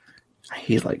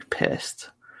 he's like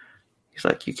pissed. He's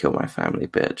like, "You killed my family,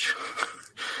 bitch."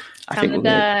 I think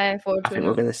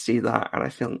we're going to see that, and I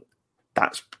think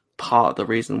that's part of the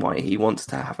reason why he wants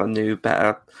to have a new,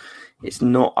 better. It's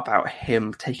not about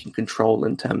him taking control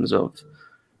in terms of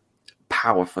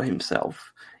power for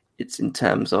himself. It's in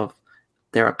terms of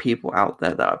there are people out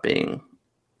there that are being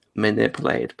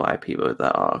manipulated by people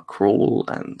that are cruel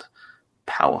and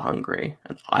power hungry,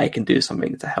 and I can do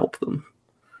something to help them.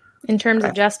 In terms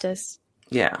of justice.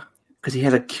 Yeah, because he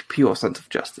has a pure sense of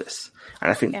justice,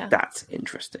 and I think that's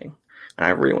interesting, and I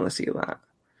really want to see that.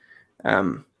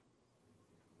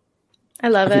 I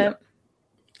love it.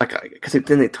 Because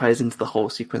then it ties into the whole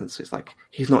sequence. It's like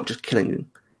he's not just killing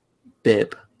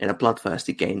Bib in a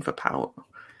bloodthirsty gain for power.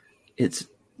 It's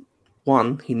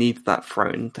one, he needs that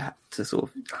throne to sort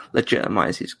of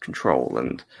legitimize his control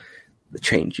and the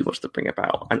change he wants to bring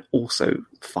about, and also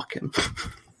fuck him.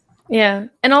 Yeah,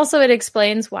 and also it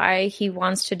explains why he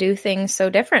wants to do things so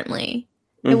differently.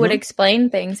 It would explain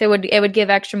things. It would give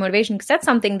extra motivation, because that's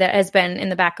something that has been in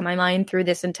the back of my mind through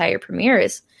this entire premiere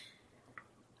is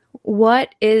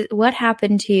what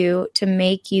happened to you to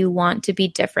make you want to be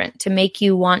different, to make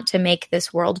you want to make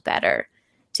this world better,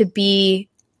 to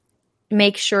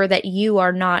make sure that you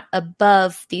are not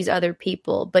above these other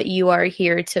people, but you are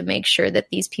here to make sure that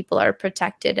these people are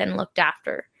protected and looked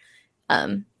after.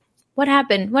 What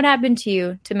happened? What happened to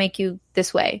you to make you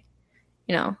this way?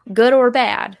 Good or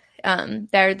bad?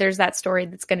 There's that story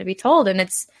that's going to be told, and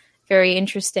it's very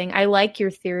interesting. I like your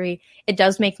theory. It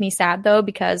does make me sad though,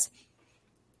 because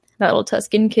that little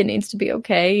Tusken kid needs to be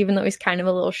okay, even though he's kind of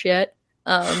a little shit.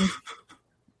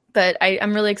 But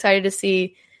I'm really excited to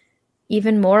see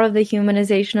even more of the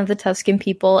humanization of the Tusken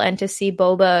people, and to see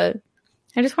Boba.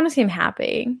 I just want to see him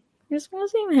happy. I just want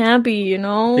to see him happy,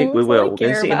 I think we will. We're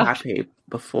going to see him happy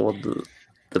before the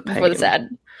pain. Before the sad.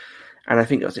 And I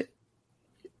think that's it.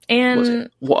 And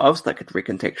what else that could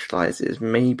recontextualize is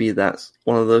maybe that's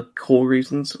one of the core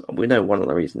reasons. We know one of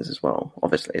the reasons as well.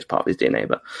 Obviously, it's part of his DNA,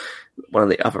 but one of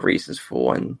the other reasons for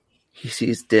when he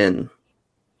sees Din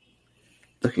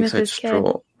looking so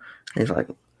distraught, and he's like,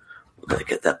 "We're gonna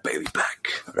get that baby back.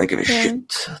 I don't give a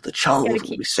shit. The child will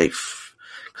be safe,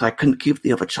 because I couldn't keep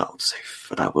the other child safe,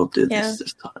 but I will do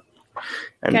this time."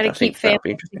 And gotta keep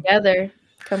family together.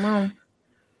 Come on.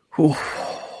 Whew.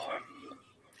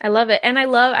 I love it. And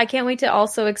I can't wait to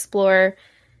also explore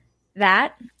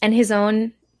that and his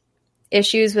own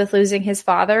issues with losing his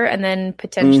father, and then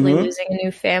potentially losing a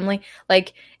new family.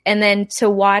 And then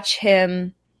to watch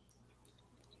him,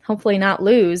 hopefully not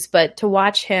lose, but to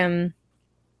watch him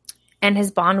and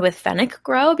his bond with Fennec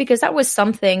grow, because that was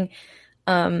something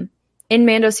in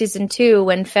Mando season 2,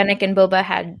 when Fennec and Boba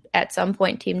had at some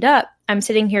point teamed up. I'm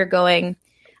sitting here going,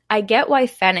 I get why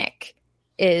Fennec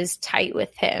is tight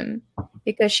with him,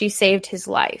 because she saved his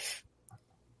life.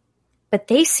 But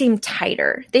they seem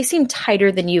tighter. They seem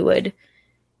tighter than you would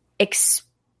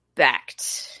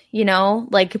expect. There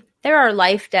are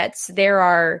life debts.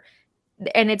 And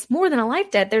it's more than a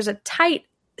life debt. There's a tight,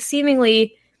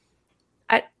 seemingly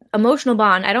emotional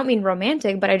bond. I don't mean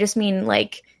romantic, but I just mean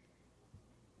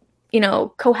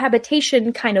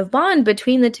cohabitation kind of bond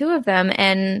between the two of them.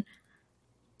 And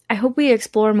I hope we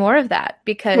explore more of that,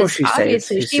 because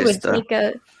obviously she would take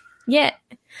yeah,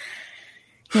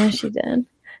 she did.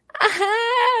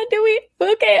 I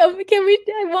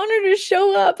want her to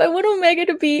show up. I want Omega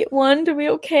to be, 1, to be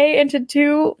okay, and to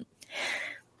 2,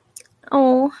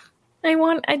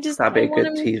 that'd be a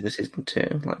good tease for season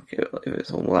 2, like if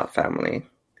it's all that family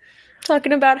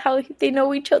talking about how they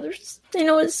know each other, they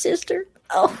know his sister.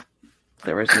 Oh,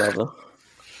 there is another.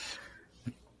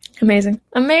 Amazing.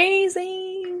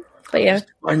 But yeah,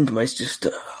 find my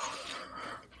sister.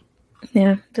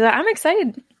 Yeah, so I'm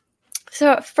excited.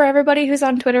 So for everybody who's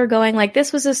on Twitter going like,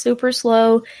 this was a super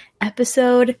slow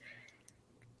episode,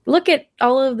 look at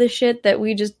all of the shit that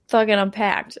we just fucking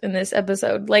unpacked in this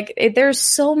episode. Like, there's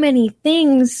so many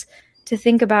things to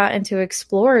think about and to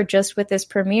explore just with this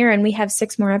premiere, and we have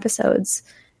 6 more episodes.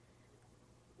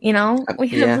 We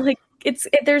have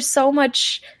there's so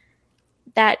much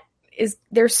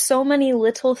there's so many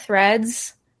little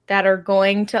threads that are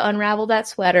going to unravel that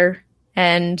sweater,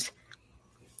 and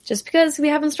just because we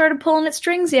haven't started pulling at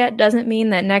strings yet doesn't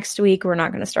mean that next week we're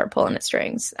not going to start pulling at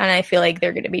strings. And I feel like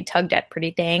they're going to be tugged at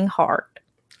pretty dang hard.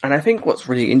 And I think what's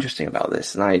really interesting about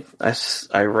this, and I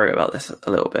wrote about this a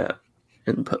little bit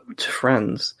and put to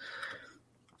friends,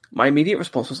 my immediate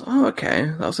response was, oh, okay,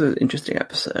 that was an interesting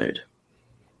episode.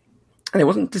 And it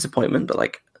wasn't disappointment, but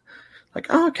like,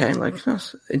 oh, okay, like,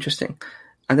 that's interesting.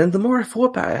 And then the more I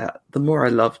thought about it, the more I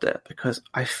loved it, because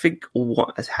I think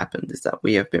what has happened is that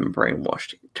we have been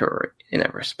brainwashed in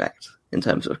a respect in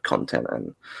terms of content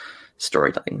and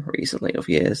storytelling recently of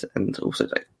years, and also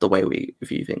like the way we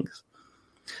view things,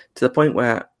 to the point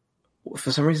where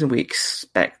for some reason we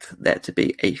expect there to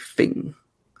be a thing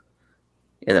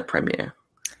in a premiere.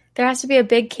 There has to be a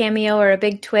big cameo or a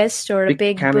big twist or a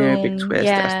big cameo, boom. Big twist.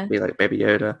 Yeah. It has to be like Baby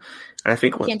Yoda. And I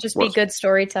think it can't just be good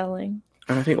storytelling.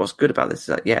 And I think what's good about this is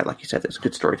that, yeah, like you said, it's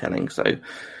good storytelling. So,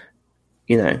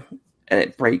 and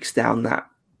it breaks down that.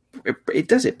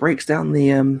 It breaks down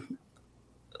the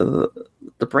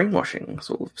brainwashing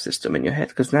sort of system in your head.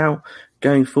 Because now,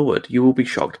 going forward, you will be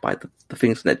shocked by the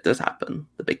things that does happen,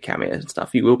 the big cameos and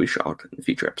stuff. You will be shocked in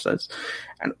future episodes.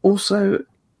 And also,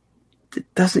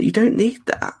 you don't need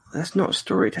that. That's not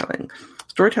storytelling.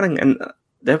 Storytelling, and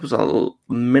there was a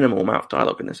minimal amount of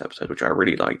dialogue in this episode, which I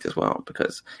really liked as well,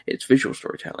 because it's visual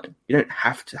storytelling. You don't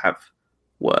have to have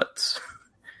words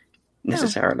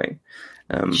necessarily.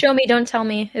 No. Show me, don't tell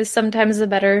me is sometimes a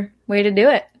better way to do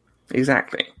it.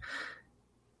 Exactly.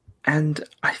 And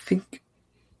I think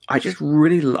I just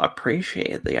really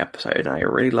appreciated the episode, and I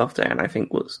really loved it, and I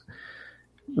think was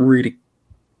really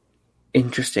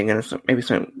interesting, and it's maybe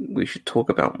something we should talk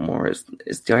about more, is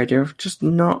the idea of just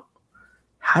not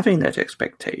having those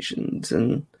expectations.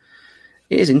 And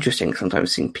it is interesting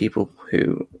sometimes seeing people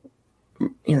who,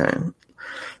 there's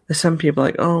some people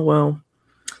like, oh, well,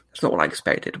 that's not what I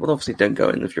expected. Well, obviously don't go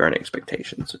in with your own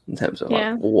expectations in terms of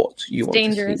like what you want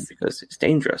to see, because it's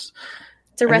dangerous.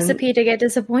 It's a recipe to get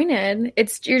disappointed.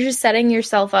 You're just setting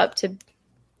yourself up to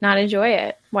not enjoy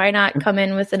it. Why not come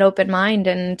in with an open mind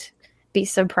and be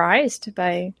surprised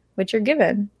by what you're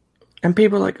given? And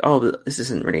people are like, oh, this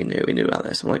isn't really new. We knew about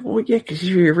this. I'm like, well, yeah, because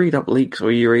you read up leaks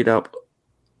or you read up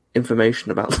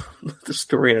information about the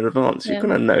story in advance. You're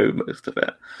going to know most of it.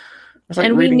 It's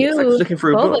like we knew looking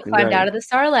through Boba climbed out of the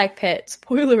Sarlacc pit.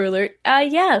 Spoiler alert.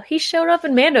 Yeah, he showed up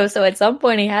in Mando, so at some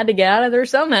point he had to get out of there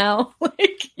somehow.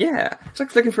 Yeah, it's like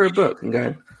flicking through a book and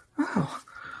going, oh,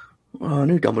 well, I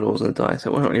knew Dumbledore was going to die, so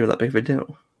it wasn't even that big of a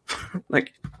deal.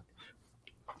 Like,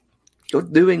 you're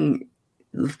doing,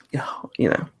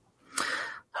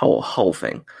 whole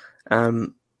thing.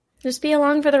 Just be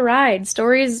along for the ride.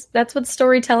 Stories, that's what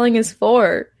storytelling is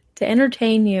for. To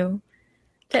entertain you.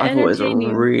 I thought it was a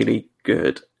really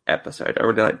good episode. I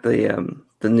really like the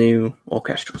new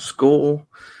orchestral score.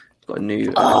 Got a new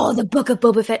the Book of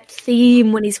Boba Fett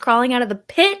theme when he's crawling out of the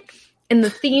pit and the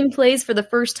theme plays for the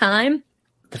first time.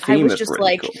 The theme I was just really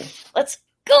like, cool. Let's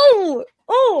go!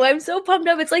 Oh, I'm so pumped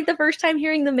up. It's like the first time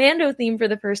hearing the Mando theme for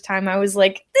the first time. I was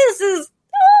like,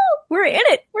 we're in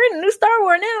it. We're in a new Star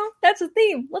Wars now. That's a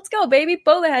theme. Let's go, baby.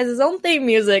 Boba has his own theme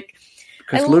music.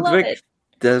 Because Ludwig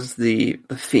does the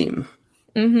theme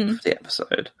of the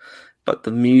episode, but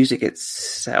the music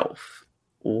itself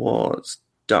was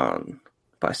done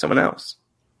by someone else.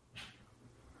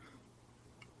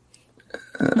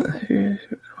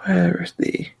 Where is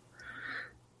the...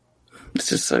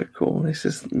 This is so cool. This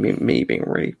is me being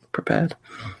really prepared.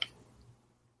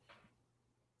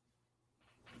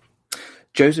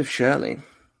 Joseph Shirley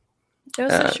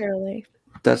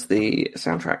does the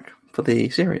soundtrack for the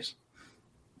series.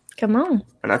 Come on.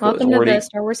 And I thought Welcome it was to really, the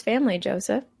Star Wars family,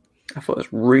 Joseph. I thought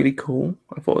it was really cool.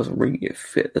 I thought it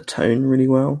fit the tone really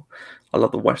well. I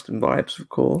love the Western vibes, of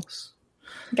course.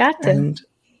 Got to. And,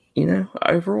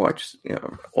 overall,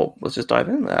 let's just dive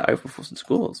in there, overall some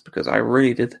scores, because I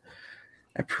really did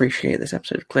appreciate this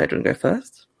episode. Claire, do you want to go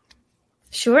first?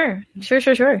 Sure.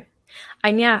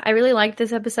 And yeah, I really liked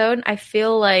this episode. I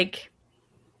feel like,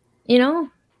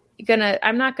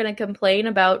 I'm not gonna complain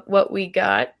about what we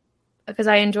got because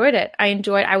I enjoyed it.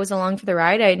 I was along for the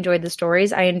ride. I enjoyed the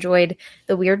stories. I enjoyed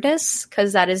the weirdness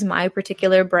because that is my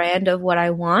particular brand of what I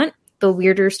want. The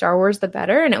weirder Star Wars, the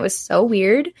better. And it was so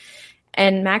weird.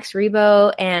 And Max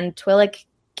Rebo and Twi'lek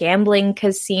gambling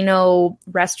casino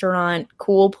restaurant,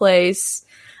 cool place,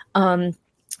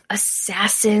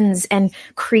 assassins and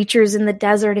creatures in the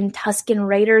desert and Tusken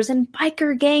Raiders and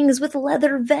biker gangs with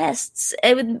leather vests.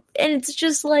 And it's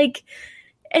just like,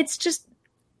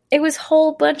 it was a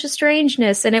whole bunch of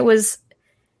strangeness. And it was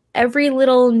every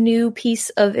little new piece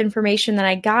of information that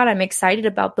I got. I'm excited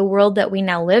about the world that we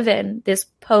now live in, this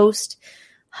post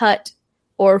Hutt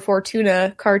or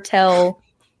Fortuna cartel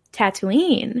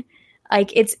Tatooine.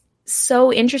 Like, it's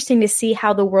so interesting to see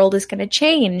how the world is going to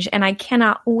change. And I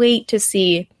cannot wait to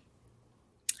see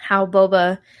how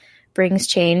Boba brings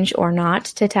change or not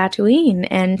to Tatooine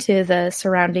and to the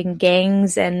surrounding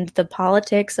gangs and the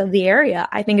politics of the area.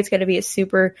 I think it's going to be a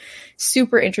super,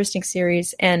 super interesting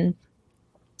series, and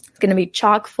it's going to be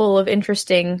chock full of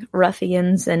interesting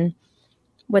ruffians. And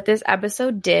what this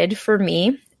episode did for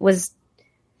me was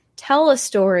tell a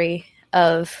story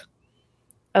of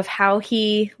how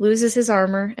he loses his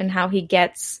armor and how he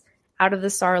gets out of the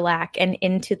Sarlacc and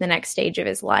into the next stage of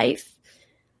his life.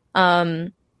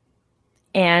 And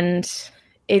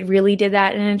it really did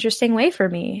that in an interesting way for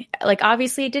me. Like,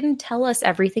 obviously it didn't tell us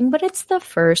everything, but it's the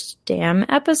first damn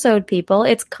episode, people.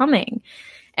 It's coming.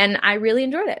 And I really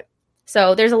enjoyed it.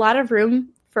 So there's a lot of room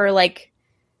for like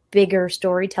bigger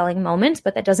storytelling moments,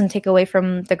 but that doesn't take away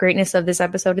from the greatness of this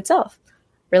episode itself.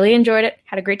 Really enjoyed it.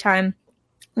 Had a great time.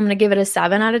 I'm going to give it a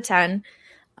 7 out of 10.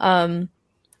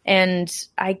 And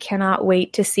I cannot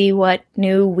wait to see what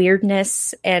new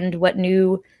weirdness and what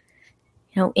new,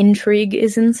 intrigue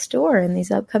is in store in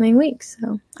these upcoming weeks.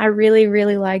 So I really,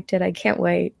 really liked it. I can't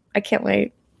wait.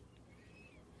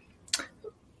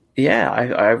 Yeah,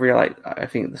 I really like. I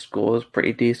think the score is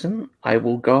pretty decent. I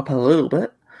will go up a little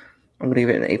bit. I'm going to give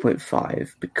it an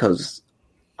 8.5 because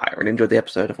I really enjoyed the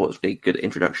episode. I thought it was a really good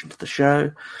introduction to the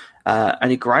show.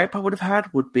 Any gripe I would have had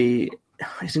would be,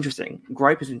 it's interesting.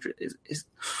 Gripe is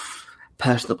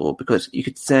personable because you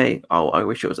could say, oh, I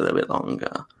wish it was a little bit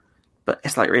longer. But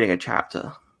it's like reading a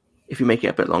chapter. If you make it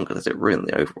a bit longer, does it ruin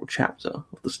the overall chapter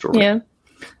of the story? Yeah.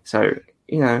 So,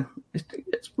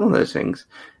 it's one of those things.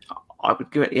 I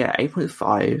would give it,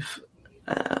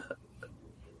 8.5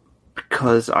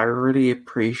 because I really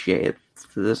appreciated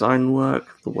the design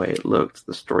work, the way it looked,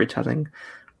 the storytelling,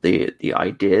 the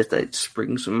ideas that it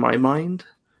springs from my mind.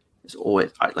 It's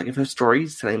always, like, if a story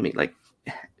is telling me, like,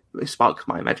 it sparks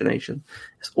my imagination,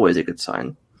 it's always a good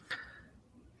sign.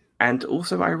 And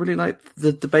also, I really liked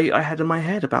the debate I had in my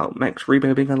head about Max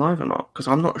Rebo being alive or not, because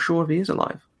I'm not sure if he is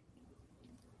alive.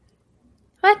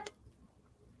 What?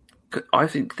 I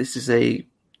think this is a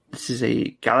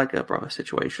Gallagher brother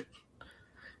situation.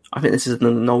 I think this is the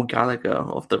Noel Gallagher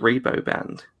of the Rebo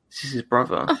band. This is his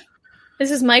brother. Oh, this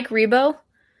is Mike Rebo?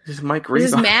 This is Mike Rebo.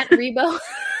 This is Matt Rebo?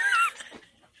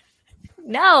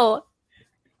 No.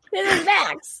 This is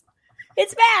Max.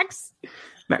 It's Max.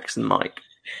 Max and Mike.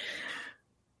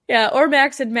 Yeah, or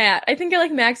Max and Matt. I think I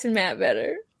like Max and Matt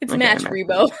better. It's okay, Match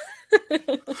Rebo.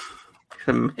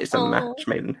 It's a match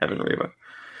made in heaven, Rebo.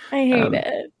 I hate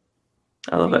it.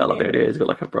 I love it. I love the idea. He's got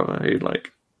like a brother who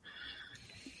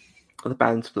the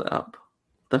band split up.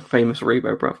 The famous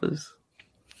Rebo brothers.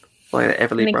 Like the Everly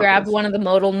and they brothers. grabbed one of the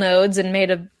modal nodes and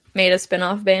made a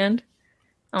spin-off band.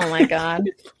 Oh my god.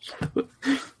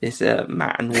 It's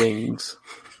Matt and Wings.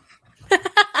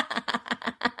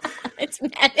 It's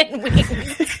Matt and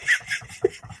Wings.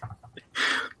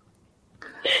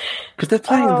 Because they're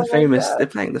playing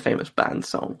the famous band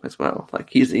song as well.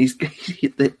 Like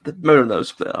the Mono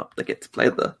split up. They get to play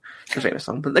the famous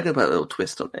song, but they're gonna put a little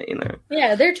twist on it,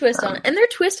 Yeah, their twist on it, and their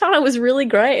twist on it was really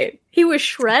great. He was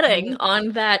shredding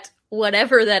on that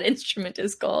whatever that instrument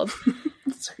is called,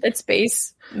 that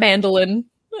space mandolin.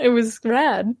 It was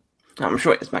rad. I'm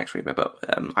sure it's Max Rebo, but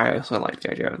I also like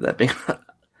the idea of there being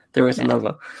there is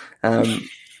another.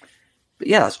 But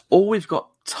yeah, that's all we've got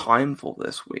time for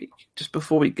this week. Just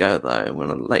before we go, though, I want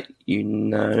to let you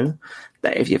know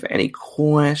that if you have any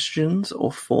questions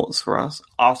or thoughts for us,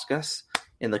 ask us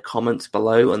in the comments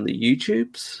below on the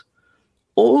YouTubes,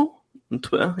 or on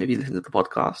Twitter if you listen to the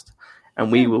podcast, and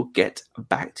we will get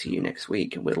back to you next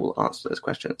week and we'll answer those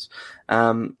questions.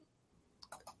 And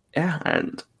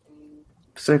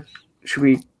so should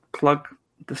we plug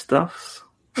the stuffs?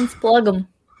 Let's plug them.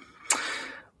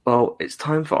 Well, it's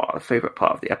time for our favourite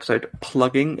part of the episode,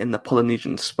 plugging in the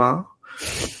Polynesian spa.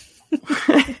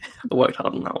 I worked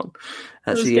hard on that one.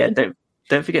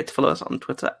 Don't forget to follow us on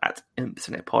Twitter at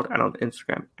ImpSenatePod and on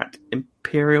Instagram at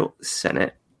Imperial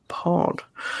Senate Pod.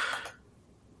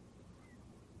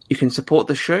 You can support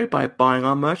the show by buying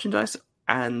our merchandise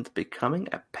and becoming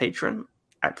a patron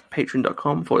at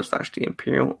patreon.com/the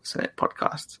Imperial Senate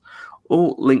Podcast.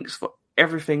 All links for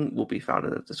everything will be found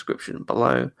in the description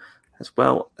below, as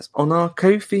well as on our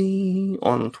Ko-fi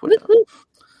on Twitter. Woo-hoo.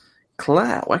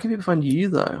 Claire, where can people find you,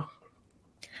 though?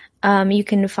 You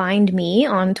can find me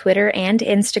on Twitter and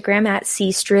Instagram at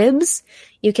cstribs.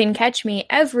 You can catch me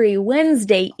every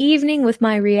Wednesday evening with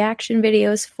my reaction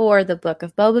videos for the Book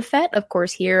of Boba Fett, of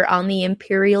course, here on the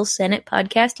Imperial Senate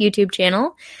Podcast YouTube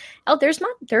channel. Oh, there's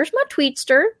my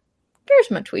tweetster. There's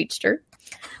my tweetster.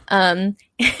 You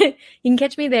can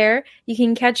catch me there. You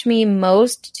can catch me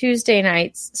most Tuesday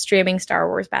nights streaming Star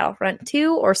Wars Battlefront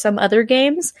 2 or some other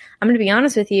games. I'm going to be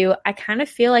honest with you. I kind of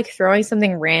feel like throwing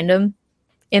something random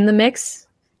in the mix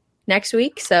next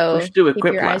week. So we should do a keep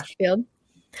Quiplash. Your eyes peeled.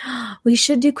 We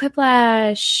should do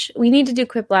Quiplash. We need to do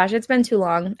Quiplash. It's been too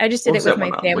long. I just did it with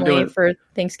my family for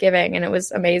Thanksgiving, and it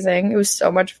was amazing. It was so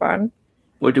much fun.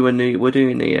 We're doing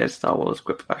New Year's Star Wars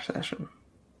Quiplash session.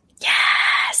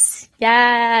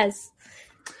 Yes.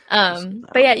 But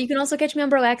yeah, you can also catch me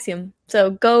on Broaxium.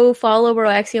 So go follow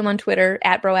Broaxium on Twitter,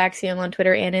 at Broaxium on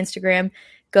Twitter and Instagram.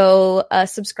 Go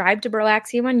subscribe to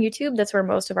Broaxium on YouTube. That's where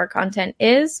most of our content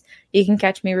is. You can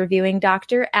catch me reviewing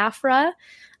Dr. Aphra.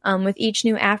 With each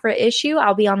new Aphra issue,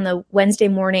 I'll be on the Wednesday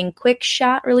morning quick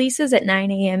shot releases at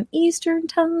 9 a.m. Eastern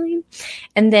time.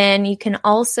 And then you can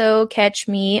also catch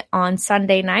me on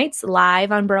Sunday nights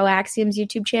live on Broaxium's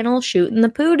YouTube channel, Shooting the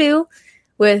Poodoo,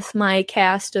 with my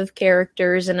cast of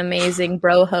characters and amazing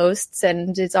bro hosts.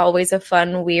 And it's always a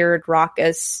fun, weird,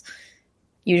 raucous,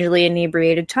 usually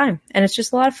inebriated time. And it's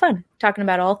just a lot of fun talking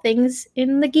about all things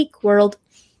in the geek world.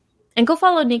 And go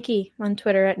follow Nikki on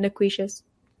Twitter at Niquicious.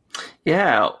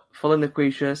 Yeah, follow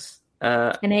Niquicious.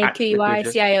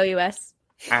 Niquicious.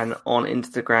 And on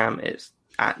Instagram, it's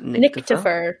at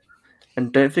Nictifer.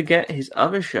 And don't forget his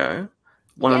other show,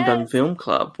 One and Done Film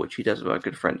Club, which he does with our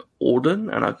good friend Alden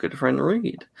and our good friend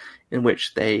Reed, in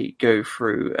which they go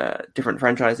through different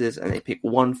franchises and they pick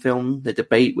one film, they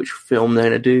debate which film they're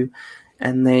going to do,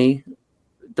 and they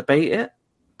debate it,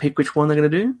 pick which one they're going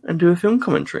to do, and do a film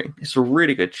commentary. It's a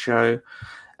really good show.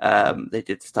 They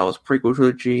did the Star Wars prequel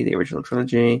trilogy, the original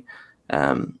trilogy.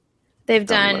 They've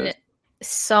done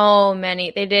so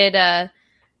many. They did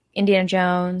Indiana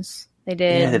Jones. They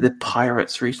did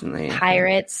Pirates recently.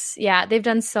 Pirates. Yeah, they've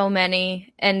done so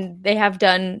many. And they have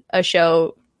done a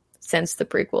show since the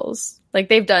prequels. Like,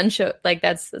 they've done show like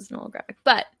that's an holographic.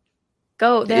 But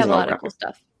they have a lot of cool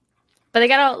stuff. But they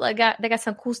got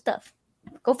some cool stuff.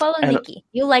 Go follow Nikki.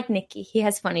 You'll like Nikki. He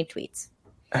has funny tweets.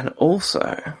 And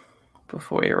also,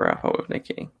 before we wrap up with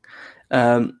Nikki,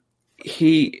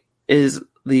 he is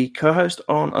the co-host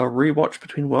on a Rewatch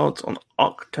Between Worlds on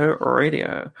Octo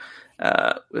Radio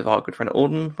with our good friend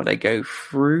Alden, where they go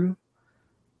through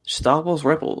Star Wars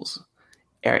Rebels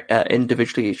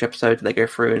individually each episode. They go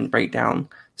through and break down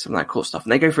some of that cool stuff.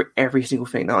 And they go through every single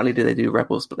thing. Not only do they do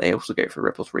Rebels, but they also go through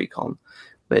Rebels Recon,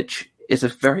 which is a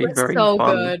very, very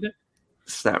fun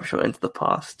snapshot into the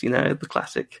past. You know, the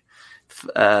classic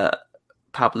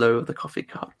Pablo the coffee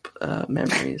cup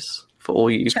memories for all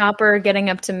you. Chopper getting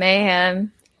up to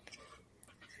mayhem.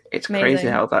 It's crazy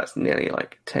how that's nearly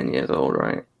like 10 years old,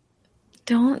 right?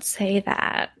 Don't say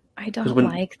that. I don't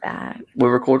like that.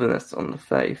 We're recording this on the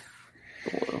 30th.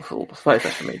 Well, the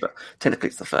 30th for me, but technically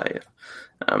it's the 30th.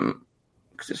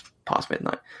 Because it's past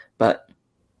midnight. But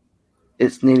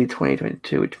it's nearly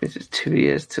 2022, which means it's 2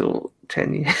 years till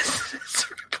 10 years.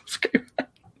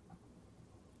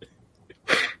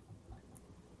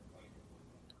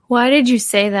 Why did you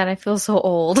say that? I feel so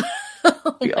old.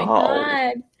 Oh my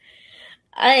God.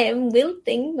 I am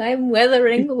wilting. I'm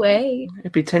weathering away.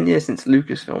 It'd be 10 years since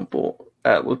Lucasfilm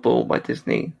was bought by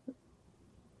Disney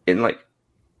in like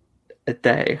a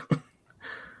day.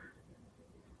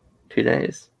 2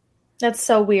 days. That's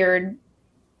so weird.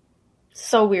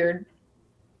 So weird.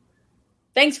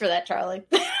 Thanks for that, Charlie.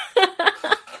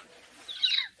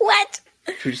 What?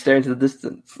 Should we stare into the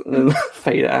distance and then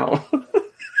fade out?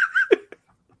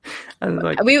 And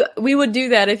like, we would do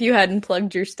that if you hadn't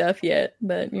plugged your stuff yet,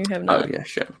 but you have not. Oh yeah,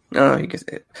 sure. No, you can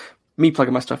say it. me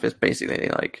plugging my stuff is basically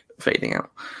like fading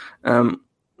out.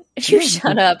 You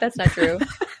shut up. That's not true.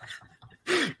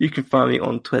 You can find me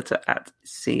on Twitter at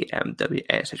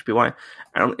CMWASHBY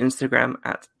and on Instagram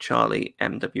at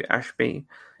CharlieMWAshby.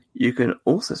 You can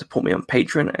also support me on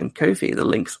Patreon and Ko-fi, the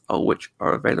links of which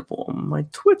are available on my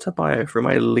Twitter bio through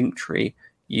my Linktree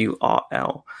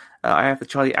URL. I have the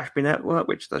Charlie Ashby Network,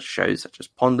 which does shows such as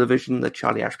Ponder Vision, the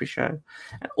Charlie Ashby Show,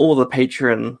 and all the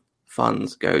Patreon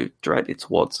funds go directly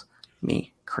towards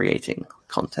me creating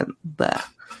content there.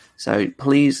 So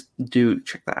please do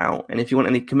check that out. And if you want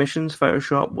any commissions,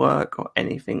 Photoshop work, or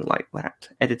anything like that,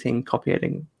 editing, copy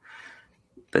editing,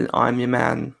 then I'm your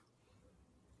man.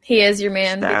 He is your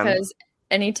man, Stan. because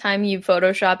anytime you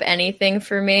Photoshop anything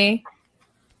for me,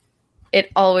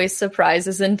 it always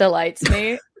surprises and delights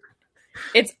me.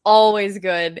 It's always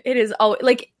good. It is always,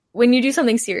 like, when you do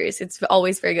something serious, it's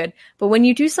always very good. But when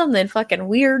you do something fucking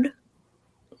weird,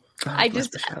 it's your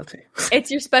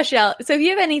specialty. So if you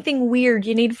have anything weird,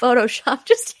 you need Photoshop,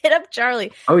 just hit up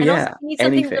Charlie. Oh, and yeah. Also, if you need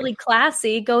something anything. really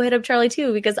classy, go hit up Charlie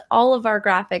too, because all of our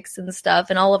graphics and stuff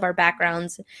and all of our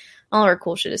backgrounds, all our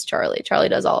cool shit is Charlie. Charlie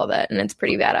does all of it, and it's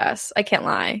pretty badass. I can't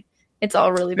lie. It's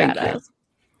all really badass.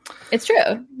 It's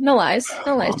true. No lies.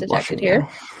 No lies detected here.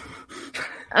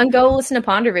 And go listen to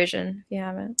Ponder Vision if you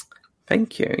haven't.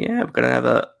 Thank you. Yeah, we're going to have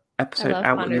an episode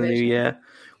out in the new year.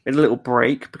 We had a little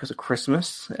break because of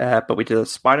Christmas, but we did a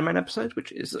Spider-Man episode,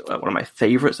 which is one of my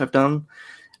favorites I've done.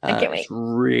 I can't wait. It's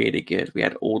really good. We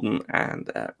had Alden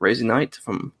and Rosie Knight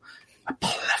from a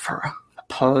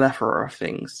plethora of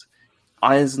things.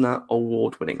 Eisner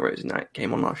Award-winning Rosie Knight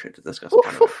came on our show to discuss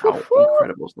how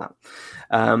incredible is that.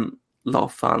 A lot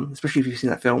of fun, especially if you've seen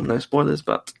that film. No spoilers,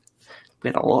 but we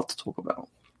had a lot to talk about.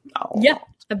 Yeah,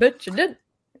 I bet you did.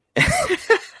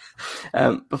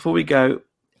 Before we go,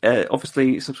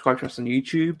 obviously subscribe to us on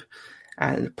YouTube,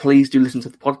 and please do listen to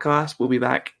the podcast. We'll be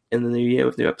back in the new year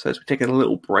with new episodes. We're taking a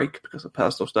little break because of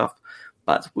personal stuff,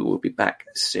 but we will be back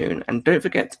soon. And don't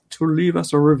forget to leave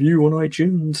us a review on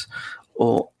iTunes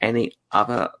or any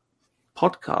other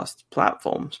podcast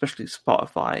platform, especially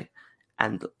Spotify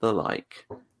and the like.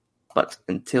 But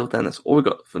until then, that's all we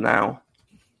got for now.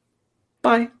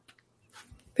 Bye.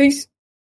 Peace.